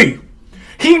misery,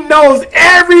 he knows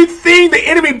everything the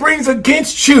enemy brings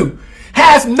against you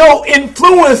has no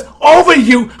influence over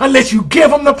you unless you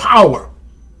give him the power.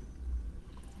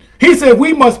 He said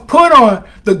we must put on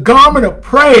the garment of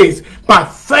praise by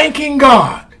thanking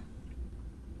God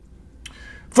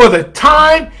for the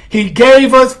time he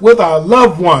gave us with our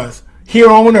loved ones here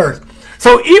on earth.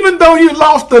 So even though you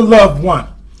lost a loved one,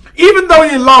 even though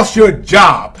you lost your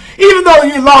job, even though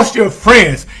you lost your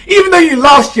friends, even though you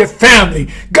lost your family,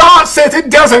 God says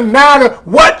it doesn't matter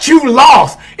what you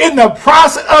lost. In the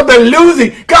process of the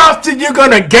losing, God said you're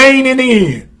going to gain in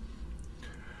the end.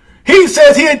 He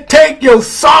says he'll take your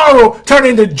sorrow, turn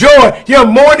into joy, your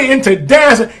mourning into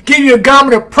dancing, give you a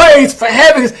garment of praise for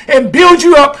heaviness, and build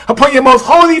you up upon your most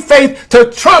holy faith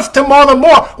to trust him all the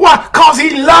more. Why? Because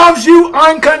he loves you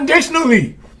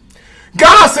unconditionally.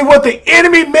 God said what the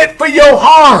enemy meant for your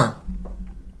harm,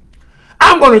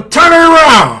 I'm going to turn it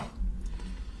around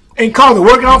and cause it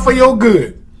working out for your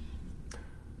good.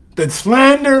 The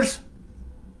slanders,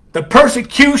 the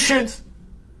persecutions,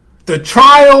 the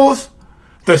trials,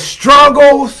 the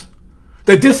struggles,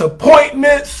 the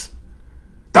disappointments,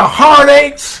 the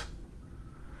heartaches,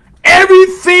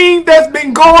 everything that's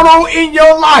been going on in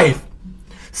your life,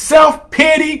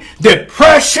 self-pity,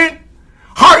 depression,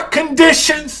 heart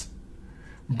conditions,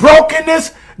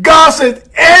 brokenness, God says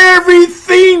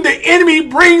everything the enemy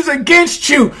brings against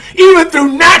you, even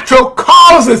through natural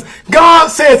causes, God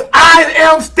says, I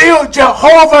am still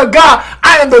Jehovah God.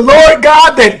 I am the Lord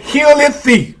God that healeth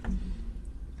thee.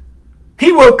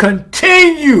 He will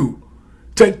continue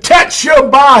to touch your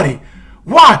body.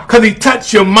 Why? Because he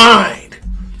touched your mind.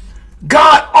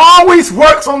 God always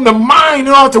works on the mind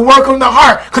in order to work on the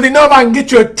heart. Because he knows if I can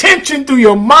get your attention through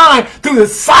your mind, through the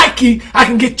psyche, I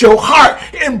can get your heart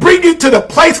and bring you to the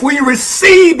place where you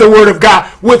receive the word of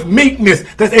God with meekness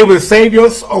that's able to save your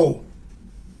soul.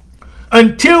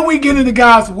 Until we get into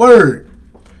God's word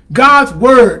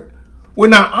will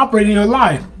not operate in your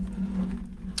life.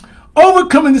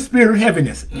 Overcoming the spirit of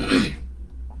heaviness.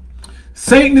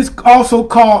 Satan is also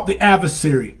called the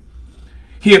adversary.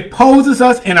 He opposes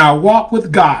us in our walk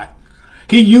with God.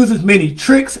 He uses many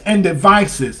tricks and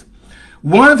devices.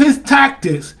 One of his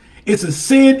tactics is to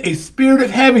send a spirit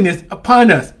of heaviness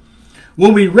upon us.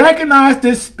 When we recognize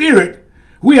this spirit,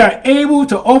 we are able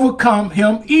to overcome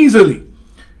him easily.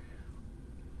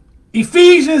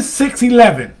 Ephesians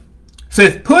 6:11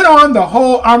 says, put on the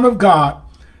whole armor of God,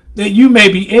 that you may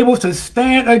be able to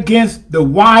stand against the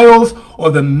wiles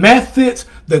or the methods,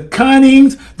 the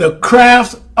cunnings, the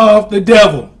crafts of the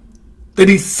devil, the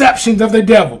deceptions of the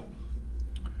devil.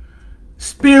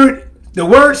 Spirit, the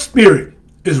word spirit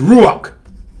is ruach.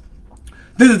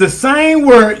 This is the same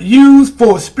word used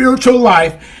for spiritual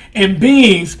life and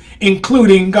beings,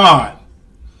 including God.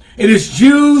 It is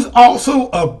used also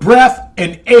of breath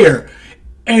and air,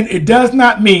 and it does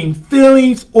not mean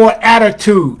feelings or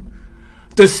attitude.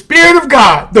 The Spirit of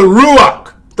God, the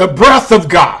Ruach, the breath of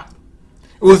God,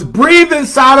 it was breathed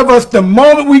inside of us the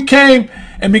moment we came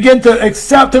and began to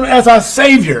accept him as our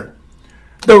Savior.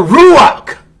 The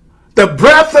Ruach, the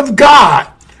breath of God,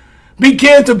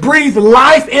 began to breathe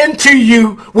life into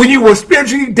you when you were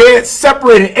spiritually dead,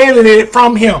 separated, alienated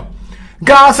from him.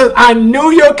 God says, I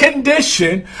knew your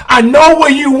condition. I know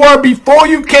where you were before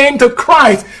you came to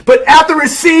Christ. But after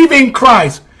receiving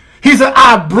Christ, he said,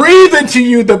 I breathe into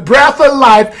you the breath of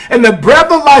life, and the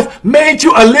breath of life made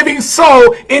you a living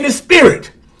soul in the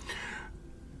spirit.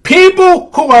 People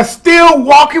who are still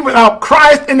walking without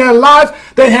Christ in their lives,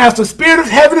 that has the spirit of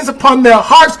heaviness upon their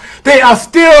hearts, they are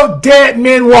still dead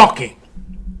men walking.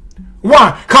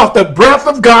 Why? Because the breath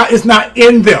of God is not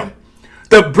in them.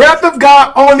 The breath of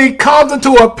God only comes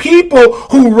into a people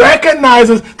who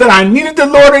recognizes that I needed the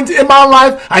Lord in my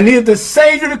life. I needed the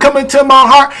Savior to come into my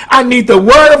heart. I need the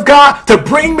word of God to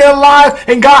bring me alive.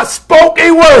 And God spoke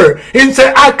a word and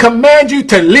said, I command you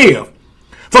to live.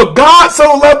 For God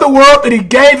so loved the world that he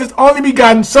gave his only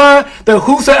begotten Son, that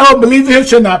whosoever believes in him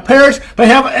shall not perish, but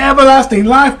have everlasting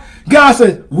life. God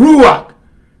said, Ruach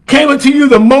came into you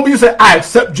the moment you said, I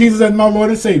accept Jesus as my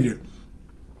Lord and Savior.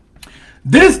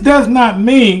 This does not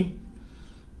mean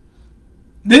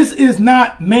this is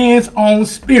not man's own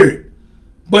spirit,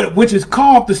 but which is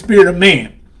called the spirit of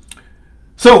man.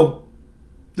 So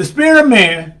the spirit of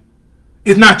man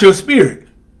is not your spirit.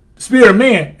 The spirit of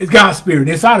man is God's spirit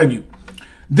inside of you.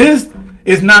 This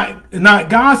is not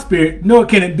God's spirit, nor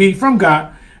can it be from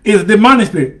God. It is a demonic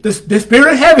spirit. The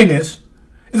spirit of heaviness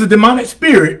is a demonic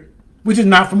spirit, which is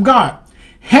not from God.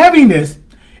 Heaviness,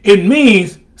 it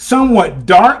means somewhat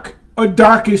dark, or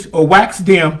darkish, or wax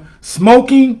dim,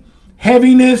 smoking,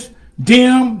 heaviness,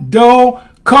 dim, dull,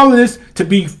 colorless, to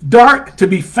be dark, to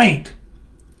be faint.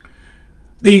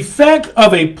 The effect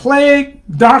of a plague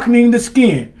darkening the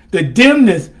skin, the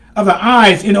dimness of the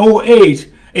eyes in old age,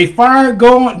 a fire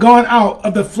gone out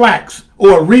of the flax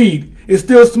or reed is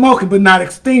still smoking but not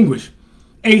extinguished.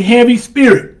 a heavy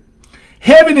spirit.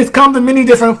 Heaviness comes in many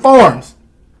different forms.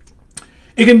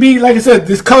 It can be, like I said,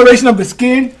 discoloration of the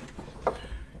skin.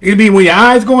 It can be when your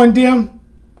eyes going dim,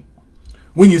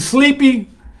 when you're sleepy.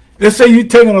 Let's say you're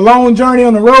taking a long journey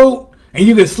on the road and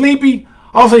you get sleepy.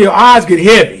 Also, your eyes get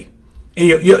heavy and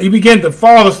you begin to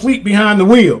fall asleep behind the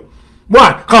wheel.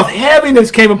 Why? Because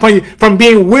heaviness came upon you from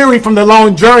being weary from the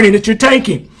long journey that you're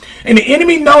taking. And the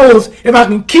enemy knows if I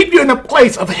can keep you in a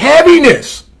place of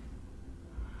heaviness,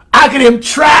 I can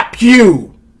entrap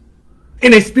you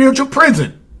in a spiritual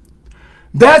prison.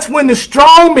 That's when the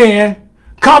strong man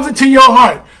comes into your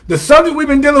heart. The subject we've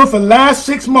been dealing with for the last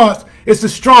 6 months is the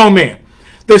strong man.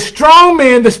 The strong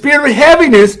man, the spirit of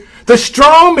heaviness, the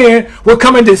strong man will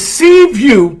come and deceive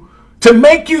you to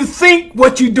make you think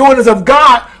what you're doing is of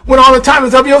God when all the time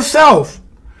is of yourself.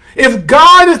 If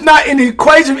God is not in the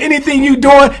equation of anything you're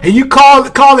doing and you call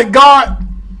it God,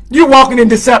 you're walking in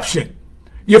deception.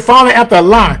 You're following after a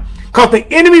lie. Because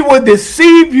the enemy will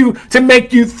deceive you to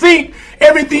make you think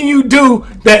everything you do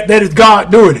that is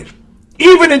God doing it.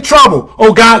 Even in trouble,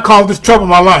 oh, God caused this trouble in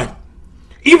my life.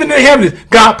 Even in heaven,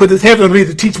 God put this heaven on me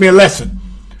to teach me a lesson.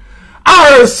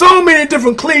 I heard so many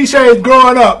different cliches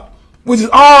growing up, which is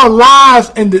all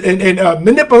lies and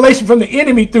manipulation from the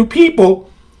enemy through people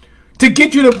to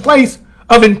get you to a place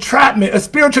of entrapment, a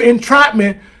spiritual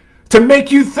entrapment, to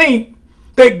make you think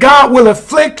that God will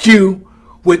afflict you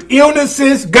with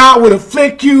illnesses, God will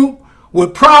afflict you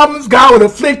with problems, God will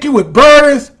afflict you with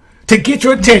burdens to get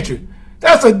your attention.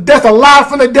 That's a lie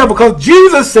from the devil, because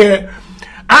Jesus said,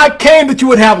 I came that you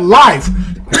would have life,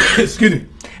 excuse me,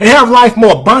 and have life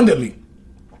more abundantly.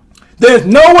 There's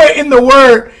nowhere in the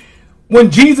word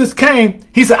when Jesus came,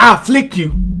 he said, I afflict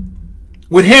you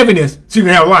with heaviness so you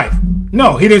can have life.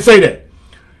 No, he didn't say that.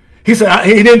 He said,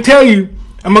 he didn't tell you,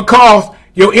 I'm going to cause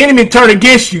your enemy to turn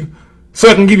against you so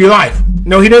I can give you life.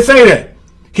 No, he didn't say that.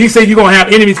 He said you're going to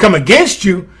have enemies come against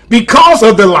you because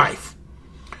of the life.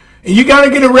 And you got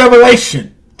to get a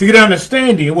revelation to get an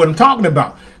understanding of what I'm talking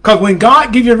about. Because when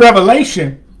God gives you a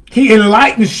revelation, he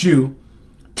enlightens you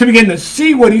to begin to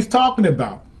see what he's talking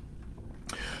about.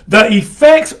 The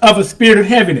effects of a spirit of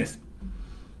heaviness.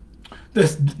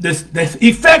 The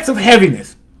effects of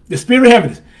heaviness. The spirit of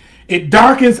heaviness. It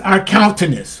darkens our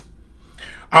countenance.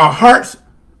 Our hearts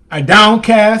are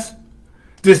downcast.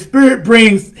 The spirit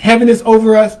brings heaviness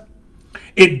over us.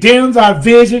 It dims our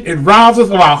vision. It robs us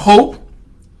of our hope.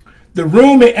 The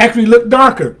room may actually look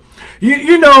darker.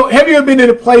 You know, have you ever been in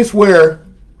a place where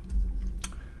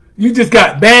you just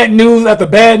got bad news after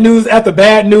bad news after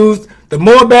bad news? The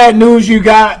more bad news you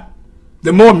got,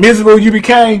 the more miserable you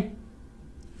became.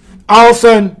 All of a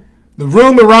sudden, the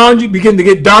room around you begin to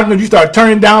get darker. You start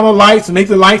turning down the lights and make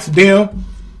the lights dim.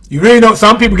 You really don't.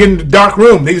 Some people get in the dark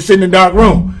room. They just sit in the dark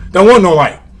room. Don't want no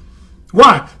light.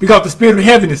 Why? Because the spirit of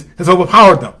heaviness has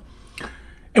overpowered them.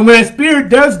 And when that spirit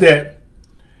does that,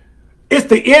 it's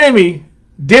the enemy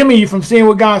dimming you from seeing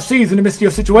what God sees in the midst of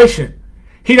your situation.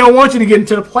 He don't want you to get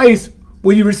into the place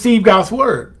where you receive God's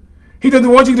word. He doesn't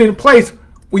want you to get in a place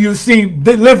where you receive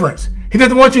deliverance. He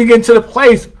doesn't want you to get into the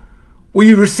place where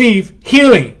you receive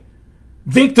healing,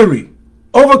 victory,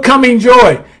 overcoming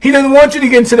joy. He doesn't want you to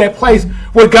get into that place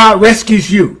where God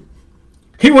rescues you.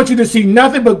 He wants you to see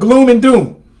nothing but gloom and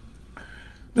doom.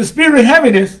 The spirit of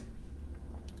heaviness,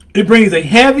 it brings a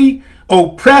heavy,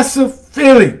 oppressive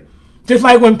feeling. Just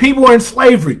like when people were in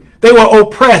slavery, they were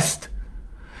oppressed.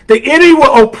 The enemy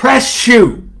will oppress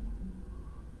you.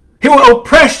 He will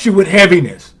oppress you with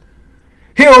heaviness.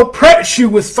 He'll oppress you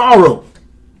with sorrow.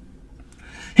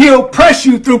 He'll oppress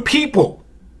you through people.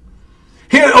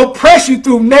 He'll oppress you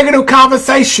through negative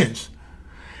conversations.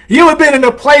 You have been in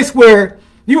a place where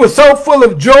you were so full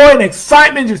of joy and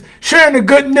excitement, just sharing the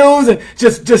good news and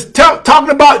just talking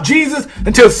about Jesus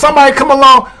until somebody come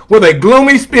along with a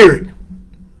gloomy spirit.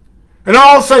 And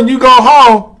all of a sudden you go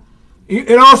home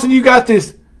and all of a sudden you got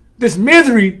this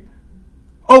misery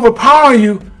overpowering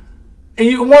you, and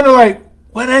you wonder, like,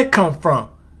 where did that come from?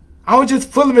 I was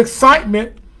just full of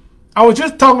excitement. I was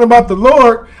just talking about the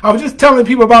Lord. I was just telling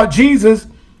people about Jesus.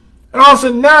 And all of a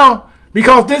sudden now,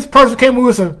 because this person came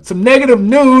with some negative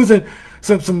news and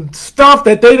some stuff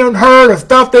that they done heard or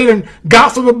stuff they done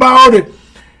gossip about,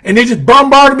 and they just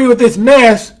bombarded me with this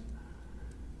mess.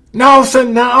 Now all of a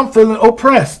sudden now I'm feeling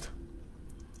oppressed.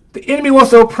 The enemy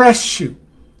wants to oppress you.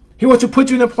 He wants to put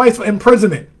you in a place of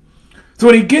imprisonment. So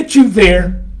when he gets you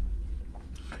there,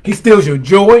 he steals your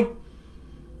joy.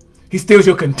 He steals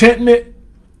your contentment.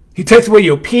 He takes away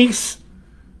your peace.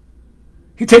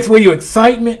 He takes away your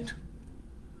excitement.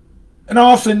 And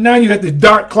all of a sudden now you got this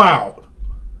dark cloud.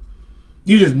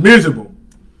 You're just miserable.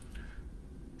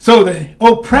 So the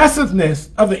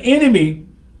oppressiveness of the enemy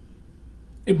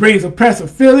It brings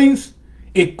oppressive feelings.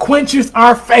 It quenches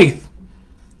our faith.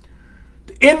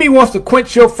 The enemy wants to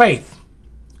quench your faith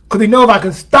because he knows if I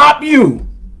can stop you,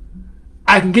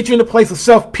 I can get you in a place of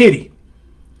self-pity.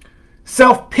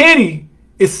 Self-pity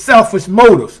is selfish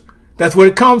motives. That's where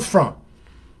it comes from.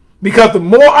 Because the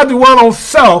more I dwell on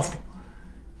self,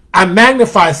 I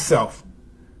magnify self.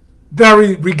 Then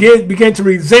I begin to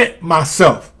resent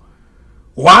myself.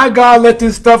 Why God let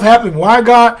this stuff happen? Why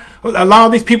God allow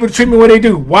these people to treat me the way they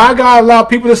do? Why God allow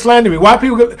people to slander me? Why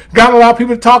God allow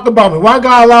people to talk about me? Why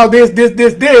God allow this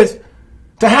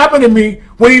to happen to me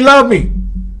when he loved me?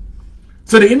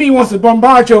 So the enemy wants to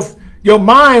bombard your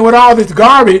mind with all this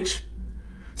garbage.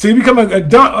 So you become a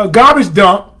garbage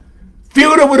dump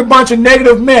filled up with a bunch of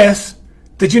negative mess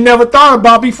that you never thought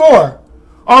about before.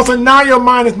 Also, now your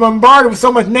mind is bombarded with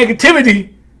so much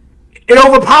negativity, it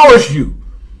overpowers you.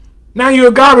 Now you're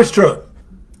a garbage truck,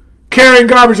 carrying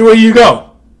garbage where you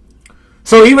go.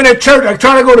 So even at church, I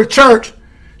try to go to church,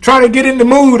 trying to get in the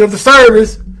mood of the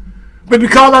service, but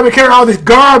because I've been carrying all this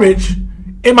garbage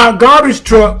in my garbage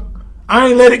truck, I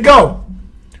ain't let it go.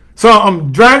 So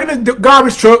I'm dragging the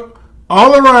garbage truck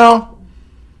all around,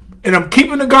 and I'm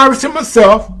keeping the garbage to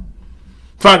myself.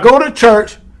 So I go to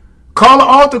church, call an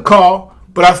altar call,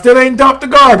 but I still ain't dumped the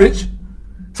garbage.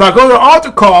 So I go to the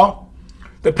altar call,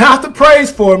 the pastor prays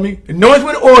for me, anoints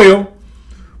with oil,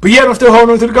 but yet I'm still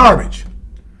holding on to the garbage.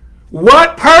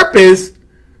 What purpose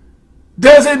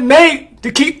does it make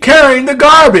to keep carrying the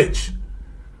garbage?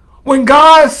 When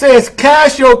God says,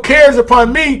 cast your cares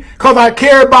upon me because I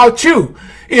care about you.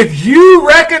 If you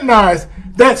recognize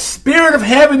that spirit of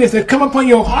heaviness that come upon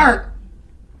your heart,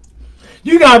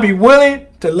 you got to be willing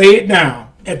to lay it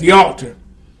down at the altar.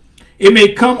 It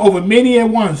may come over many at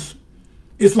once.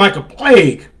 It's like a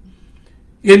plague.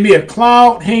 It may be a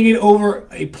cloud hanging over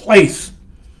a place.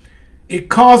 It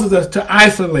causes us to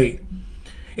isolate.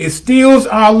 It steals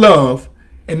our love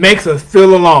and makes us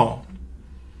feel alone.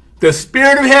 The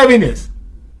spirit of heaviness,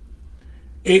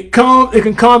 it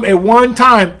can come at one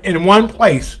time in one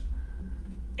place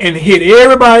and hit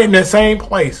everybody in the same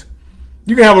place.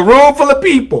 You can have a room full of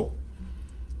people,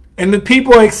 and the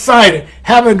people are excited,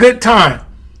 having a good time.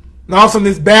 And all of a sudden,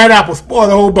 this bad apple spoiled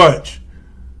the whole bunch.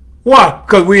 Why?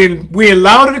 Because we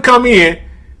allowed it to come in,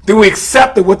 then we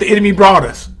accepted what the enemy brought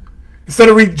us. Instead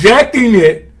of rejecting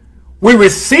it, we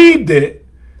received it,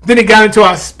 then it got into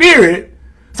our spirit.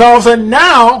 So all of a sudden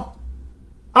now,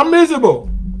 I'm miserable.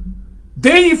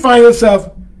 Then you find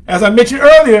yourself, as I mentioned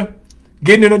earlier,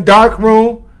 getting in a dark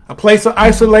room, a place of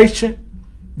isolation,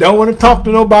 don't want to talk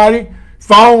to nobody,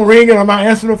 phone ringing, I'm not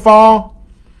answering the phone,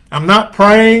 I'm not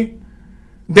praying.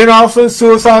 Then all of a sudden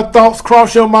suicide thoughts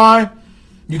cross your mind.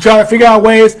 You try to figure out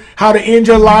ways how to end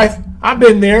your life. I've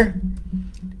been there,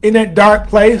 in that dark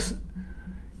place,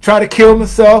 try to kill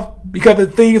myself because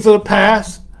of things of the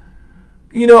past.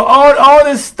 You know, all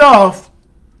this stuff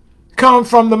comes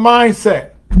from the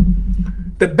mindset.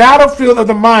 The battlefield of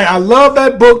the mind. I love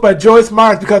that book by Joyce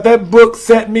Myers because that book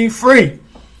set me free.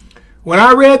 When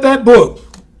I read that book,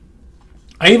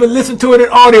 I even listened to it in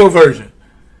audio version.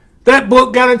 That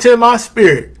book got into my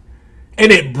spirit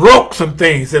and it broke some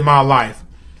things in my life.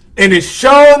 And it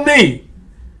showed me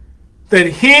that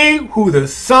he who the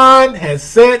Son has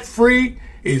set free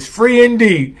is free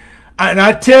indeed. And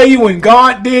I tell you, when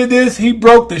God did this, he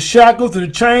broke the shackles and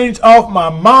the chains off my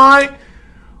mind,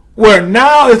 where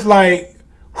now it's like,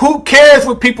 who cares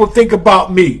what people think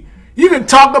about me? You can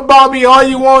talk about me all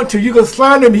you want to. You can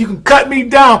slander me. You can cut me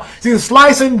down. You can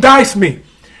slice and dice me.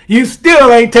 You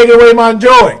still ain't taking away my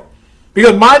joy.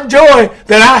 Because my joy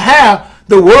that I have,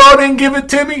 the world didn't give it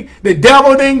to me. The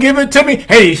devil didn't give it to me.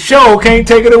 And he sure can't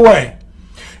take it away.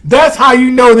 That's how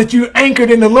you know that you anchored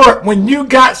in the Lord. When you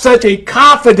got such a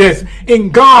confidence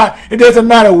in God, it doesn't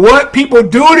matter what people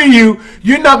do to you.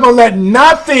 You're not going to let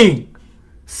nothing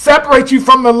separate you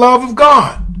from the love of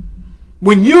God.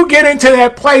 When you get into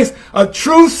that place of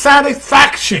true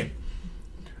satisfaction,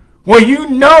 where you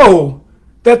know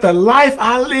that the life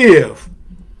I live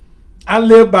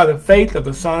by the faith of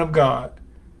the Son of God,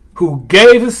 who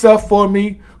gave himself for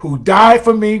me, who died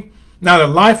for me. Now the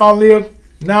life I live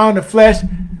now in the flesh,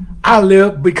 I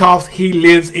live because he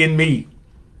lives in me.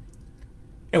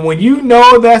 And when you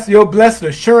know that's your blessed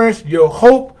assurance, your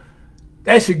hope,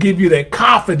 that should give you that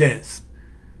confidence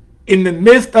in the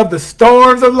midst of the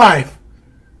storms of life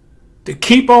to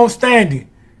keep on standing.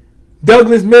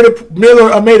 Douglas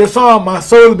Miller made a song, my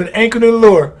soul has been anchored in the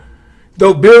Lord.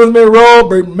 Though billows may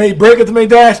roll, may breakers may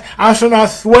dash, I shall not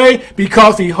sway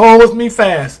because he holds me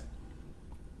fast.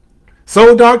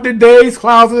 So dark the days,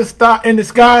 clouds in the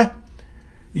sky,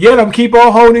 yet I'm keep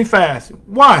on holding fast.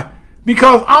 Why?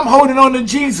 Because I'm holding on to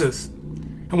Jesus.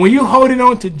 And when you're holding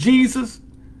on to Jesus,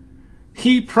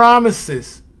 he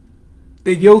promises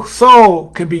that your soul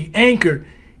can be anchored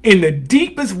in the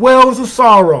deepest wells of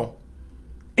sorrow,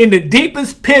 in the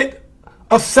deepest pit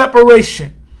of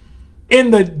separation,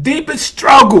 in the deepest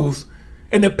struggles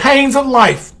and the pains of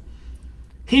life.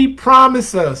 He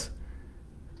promised us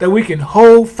that we can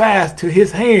hold fast to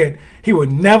his hand. He will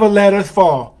never let us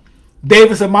fall.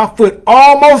 David said, my foot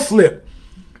almost slipped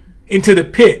into the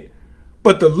pit,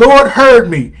 but the Lord heard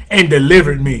me and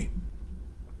delivered me.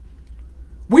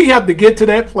 We have to get to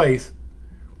that place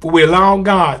where we allow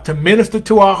God to minister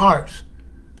to our hearts,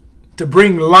 to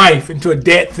bring life into a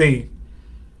dead thing.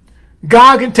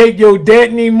 God can take your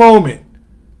deadening moment,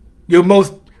 your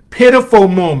most pitiful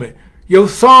moment, your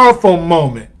sorrowful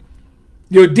moment,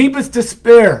 your deepest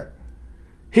despair.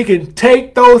 He can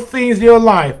take those things in your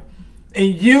life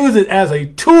and use it as a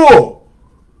tool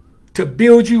to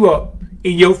build you up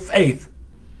in your faith.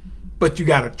 But you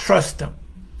got to trust him.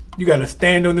 You got to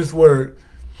stand on his word.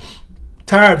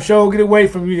 Time sure get away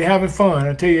from you having fun,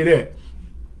 I tell you that.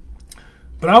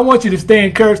 But I want you to stay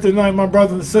encouraged tonight, my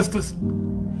brothers and sisters,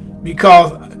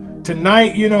 because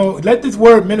tonight, let this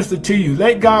word minister to you.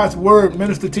 Let God's word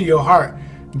minister to your heart.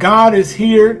 God is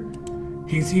here.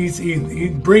 He's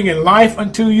bringing life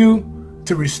unto you,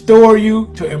 to restore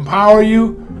you, to empower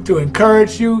you, to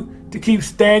encourage you, to keep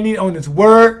standing on his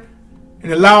word,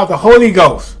 and allow the Holy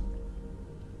Ghost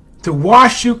to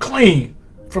wash you clean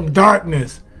from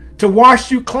darkness, to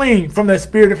wash you clean from that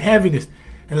spirit of heaviness,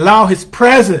 and allow his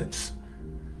presence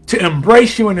to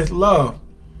embrace you in his love.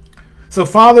 So,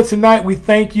 Father, tonight we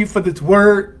thank you for this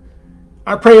word.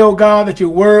 I pray, oh God, that your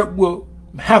word will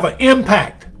have an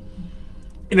impact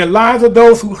in the lives of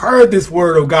those who heard this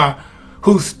word, oh God,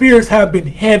 whose spirits have been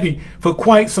heavy for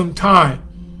quite some time,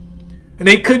 and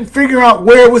they couldn't figure out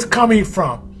where it was coming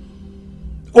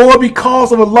from, or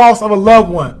because of a loss of a loved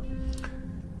one.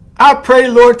 I pray,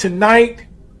 Lord, tonight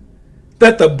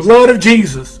that the blood of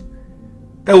Jesus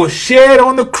that was shed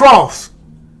on the cross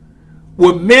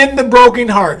will mend the broken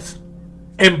hearts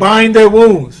and bind their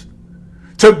wounds,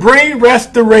 to bring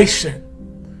restoration.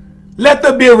 Let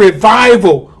there be a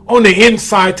revival on the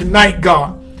inside tonight,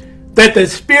 God, that the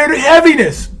spirit of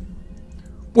heaviness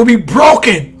will be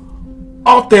broken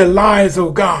off their lives,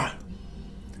 oh God.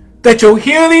 That your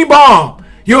healing balm,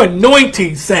 your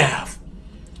anointing salve,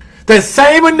 that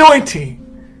same anointing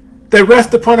that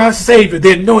rests upon our Savior,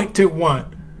 the anointed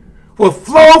one, will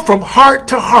flow from heart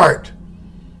to heart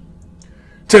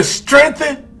to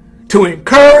strengthen, to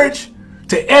encourage,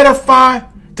 to edify,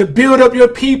 to build up your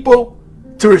people,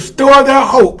 to restore their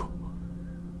hope,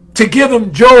 to give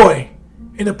them joy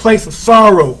in the place of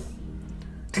sorrow,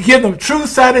 to give them true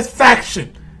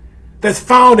satisfaction that's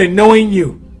found in knowing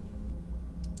you,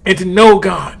 and to know,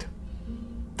 God,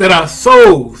 that our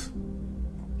souls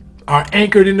are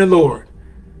anchored in the Lord.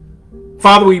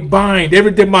 Father, we bind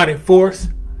every demonic force,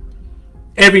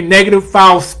 every negative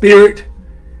foul spirit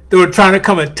that were trying to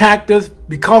come attack us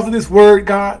because of this word,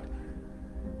 God.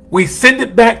 We send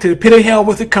it back to the pit of hell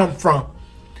where it comes from.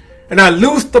 And I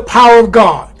loose the power of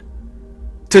God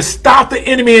to stop the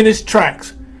enemy in his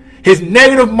tracks, his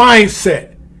negative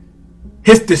mindset,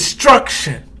 his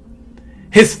destruction,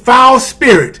 his foul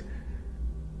spirit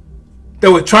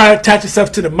that would try to attach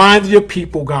itself to the minds of your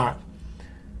people, God.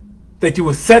 That you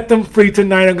will set them free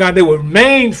tonight, oh God. They will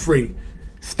remain free,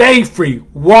 stay free,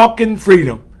 walk in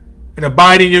freedom, and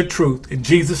abide in your truth. In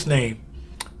Jesus' name,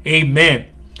 amen.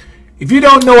 If you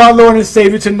don't know our Lord and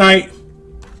Savior tonight,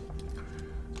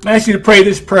 I ask you to pray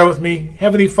this prayer with me.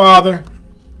 Heavenly Father,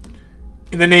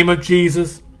 in the name of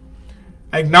Jesus,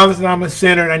 I acknowledge that I'm a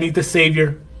sinner and I need the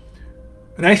Savior.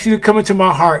 And I ask you to come into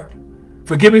my heart.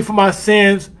 Forgive me for my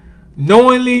sins,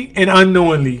 knowingly and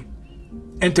unknowingly,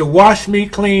 and to wash me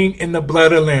clean in the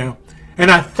blood of the Lamb. And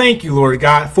I thank you, Lord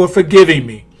God, for forgiving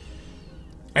me.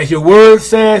 As your word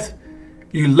says,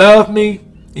 you love me,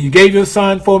 and you gave your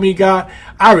son for me, God.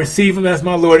 I receive him as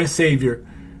my Lord and Savior.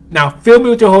 Now fill me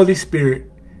with your Holy Spirit,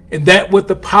 and that with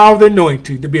the power of the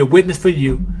anointing to be a witness for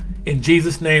you. In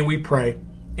Jesus' name we pray.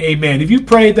 Amen. If you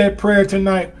prayed that prayer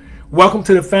tonight, welcome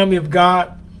to the family of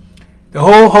God. The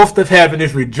whole host of heaven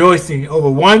is rejoicing over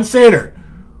one sinner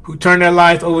who turned their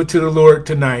lives over to the Lord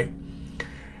tonight.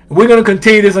 And we're going to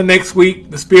continue this on next week,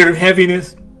 the spirit of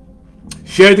heaviness.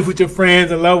 Share this with your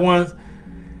friends and loved ones.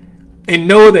 And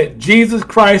know that Jesus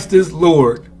Christ is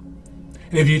Lord.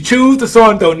 And if you choose to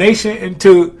sow a donation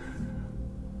into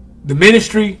the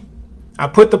ministry, I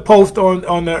put the post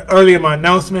on the earlier in my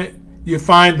announcement. You'll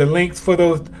find the links for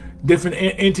those different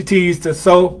entities to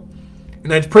sow.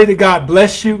 And I pray that God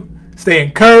bless you. Stay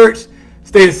encouraged.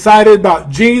 Stay excited about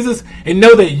Jesus and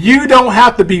know that you don't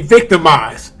have to be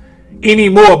victimized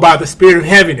anymore by the spirit of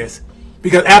heaviness.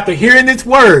 Because after hearing this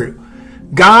word,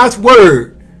 God's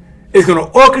word is going to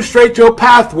orchestrate your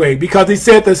pathway, because he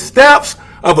said the steps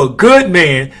of a good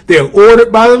man, they're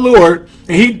ordered by the Lord,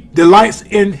 and he delights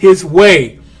in his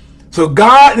way. So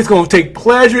God is going to take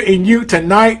pleasure in you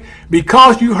tonight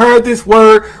because you heard this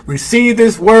word, received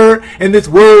this word, and this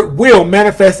word will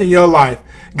manifest in your life.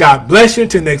 God bless you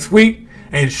until next week,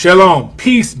 and shalom.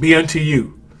 Peace be unto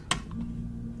you.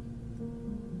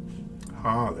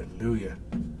 Hallelujah.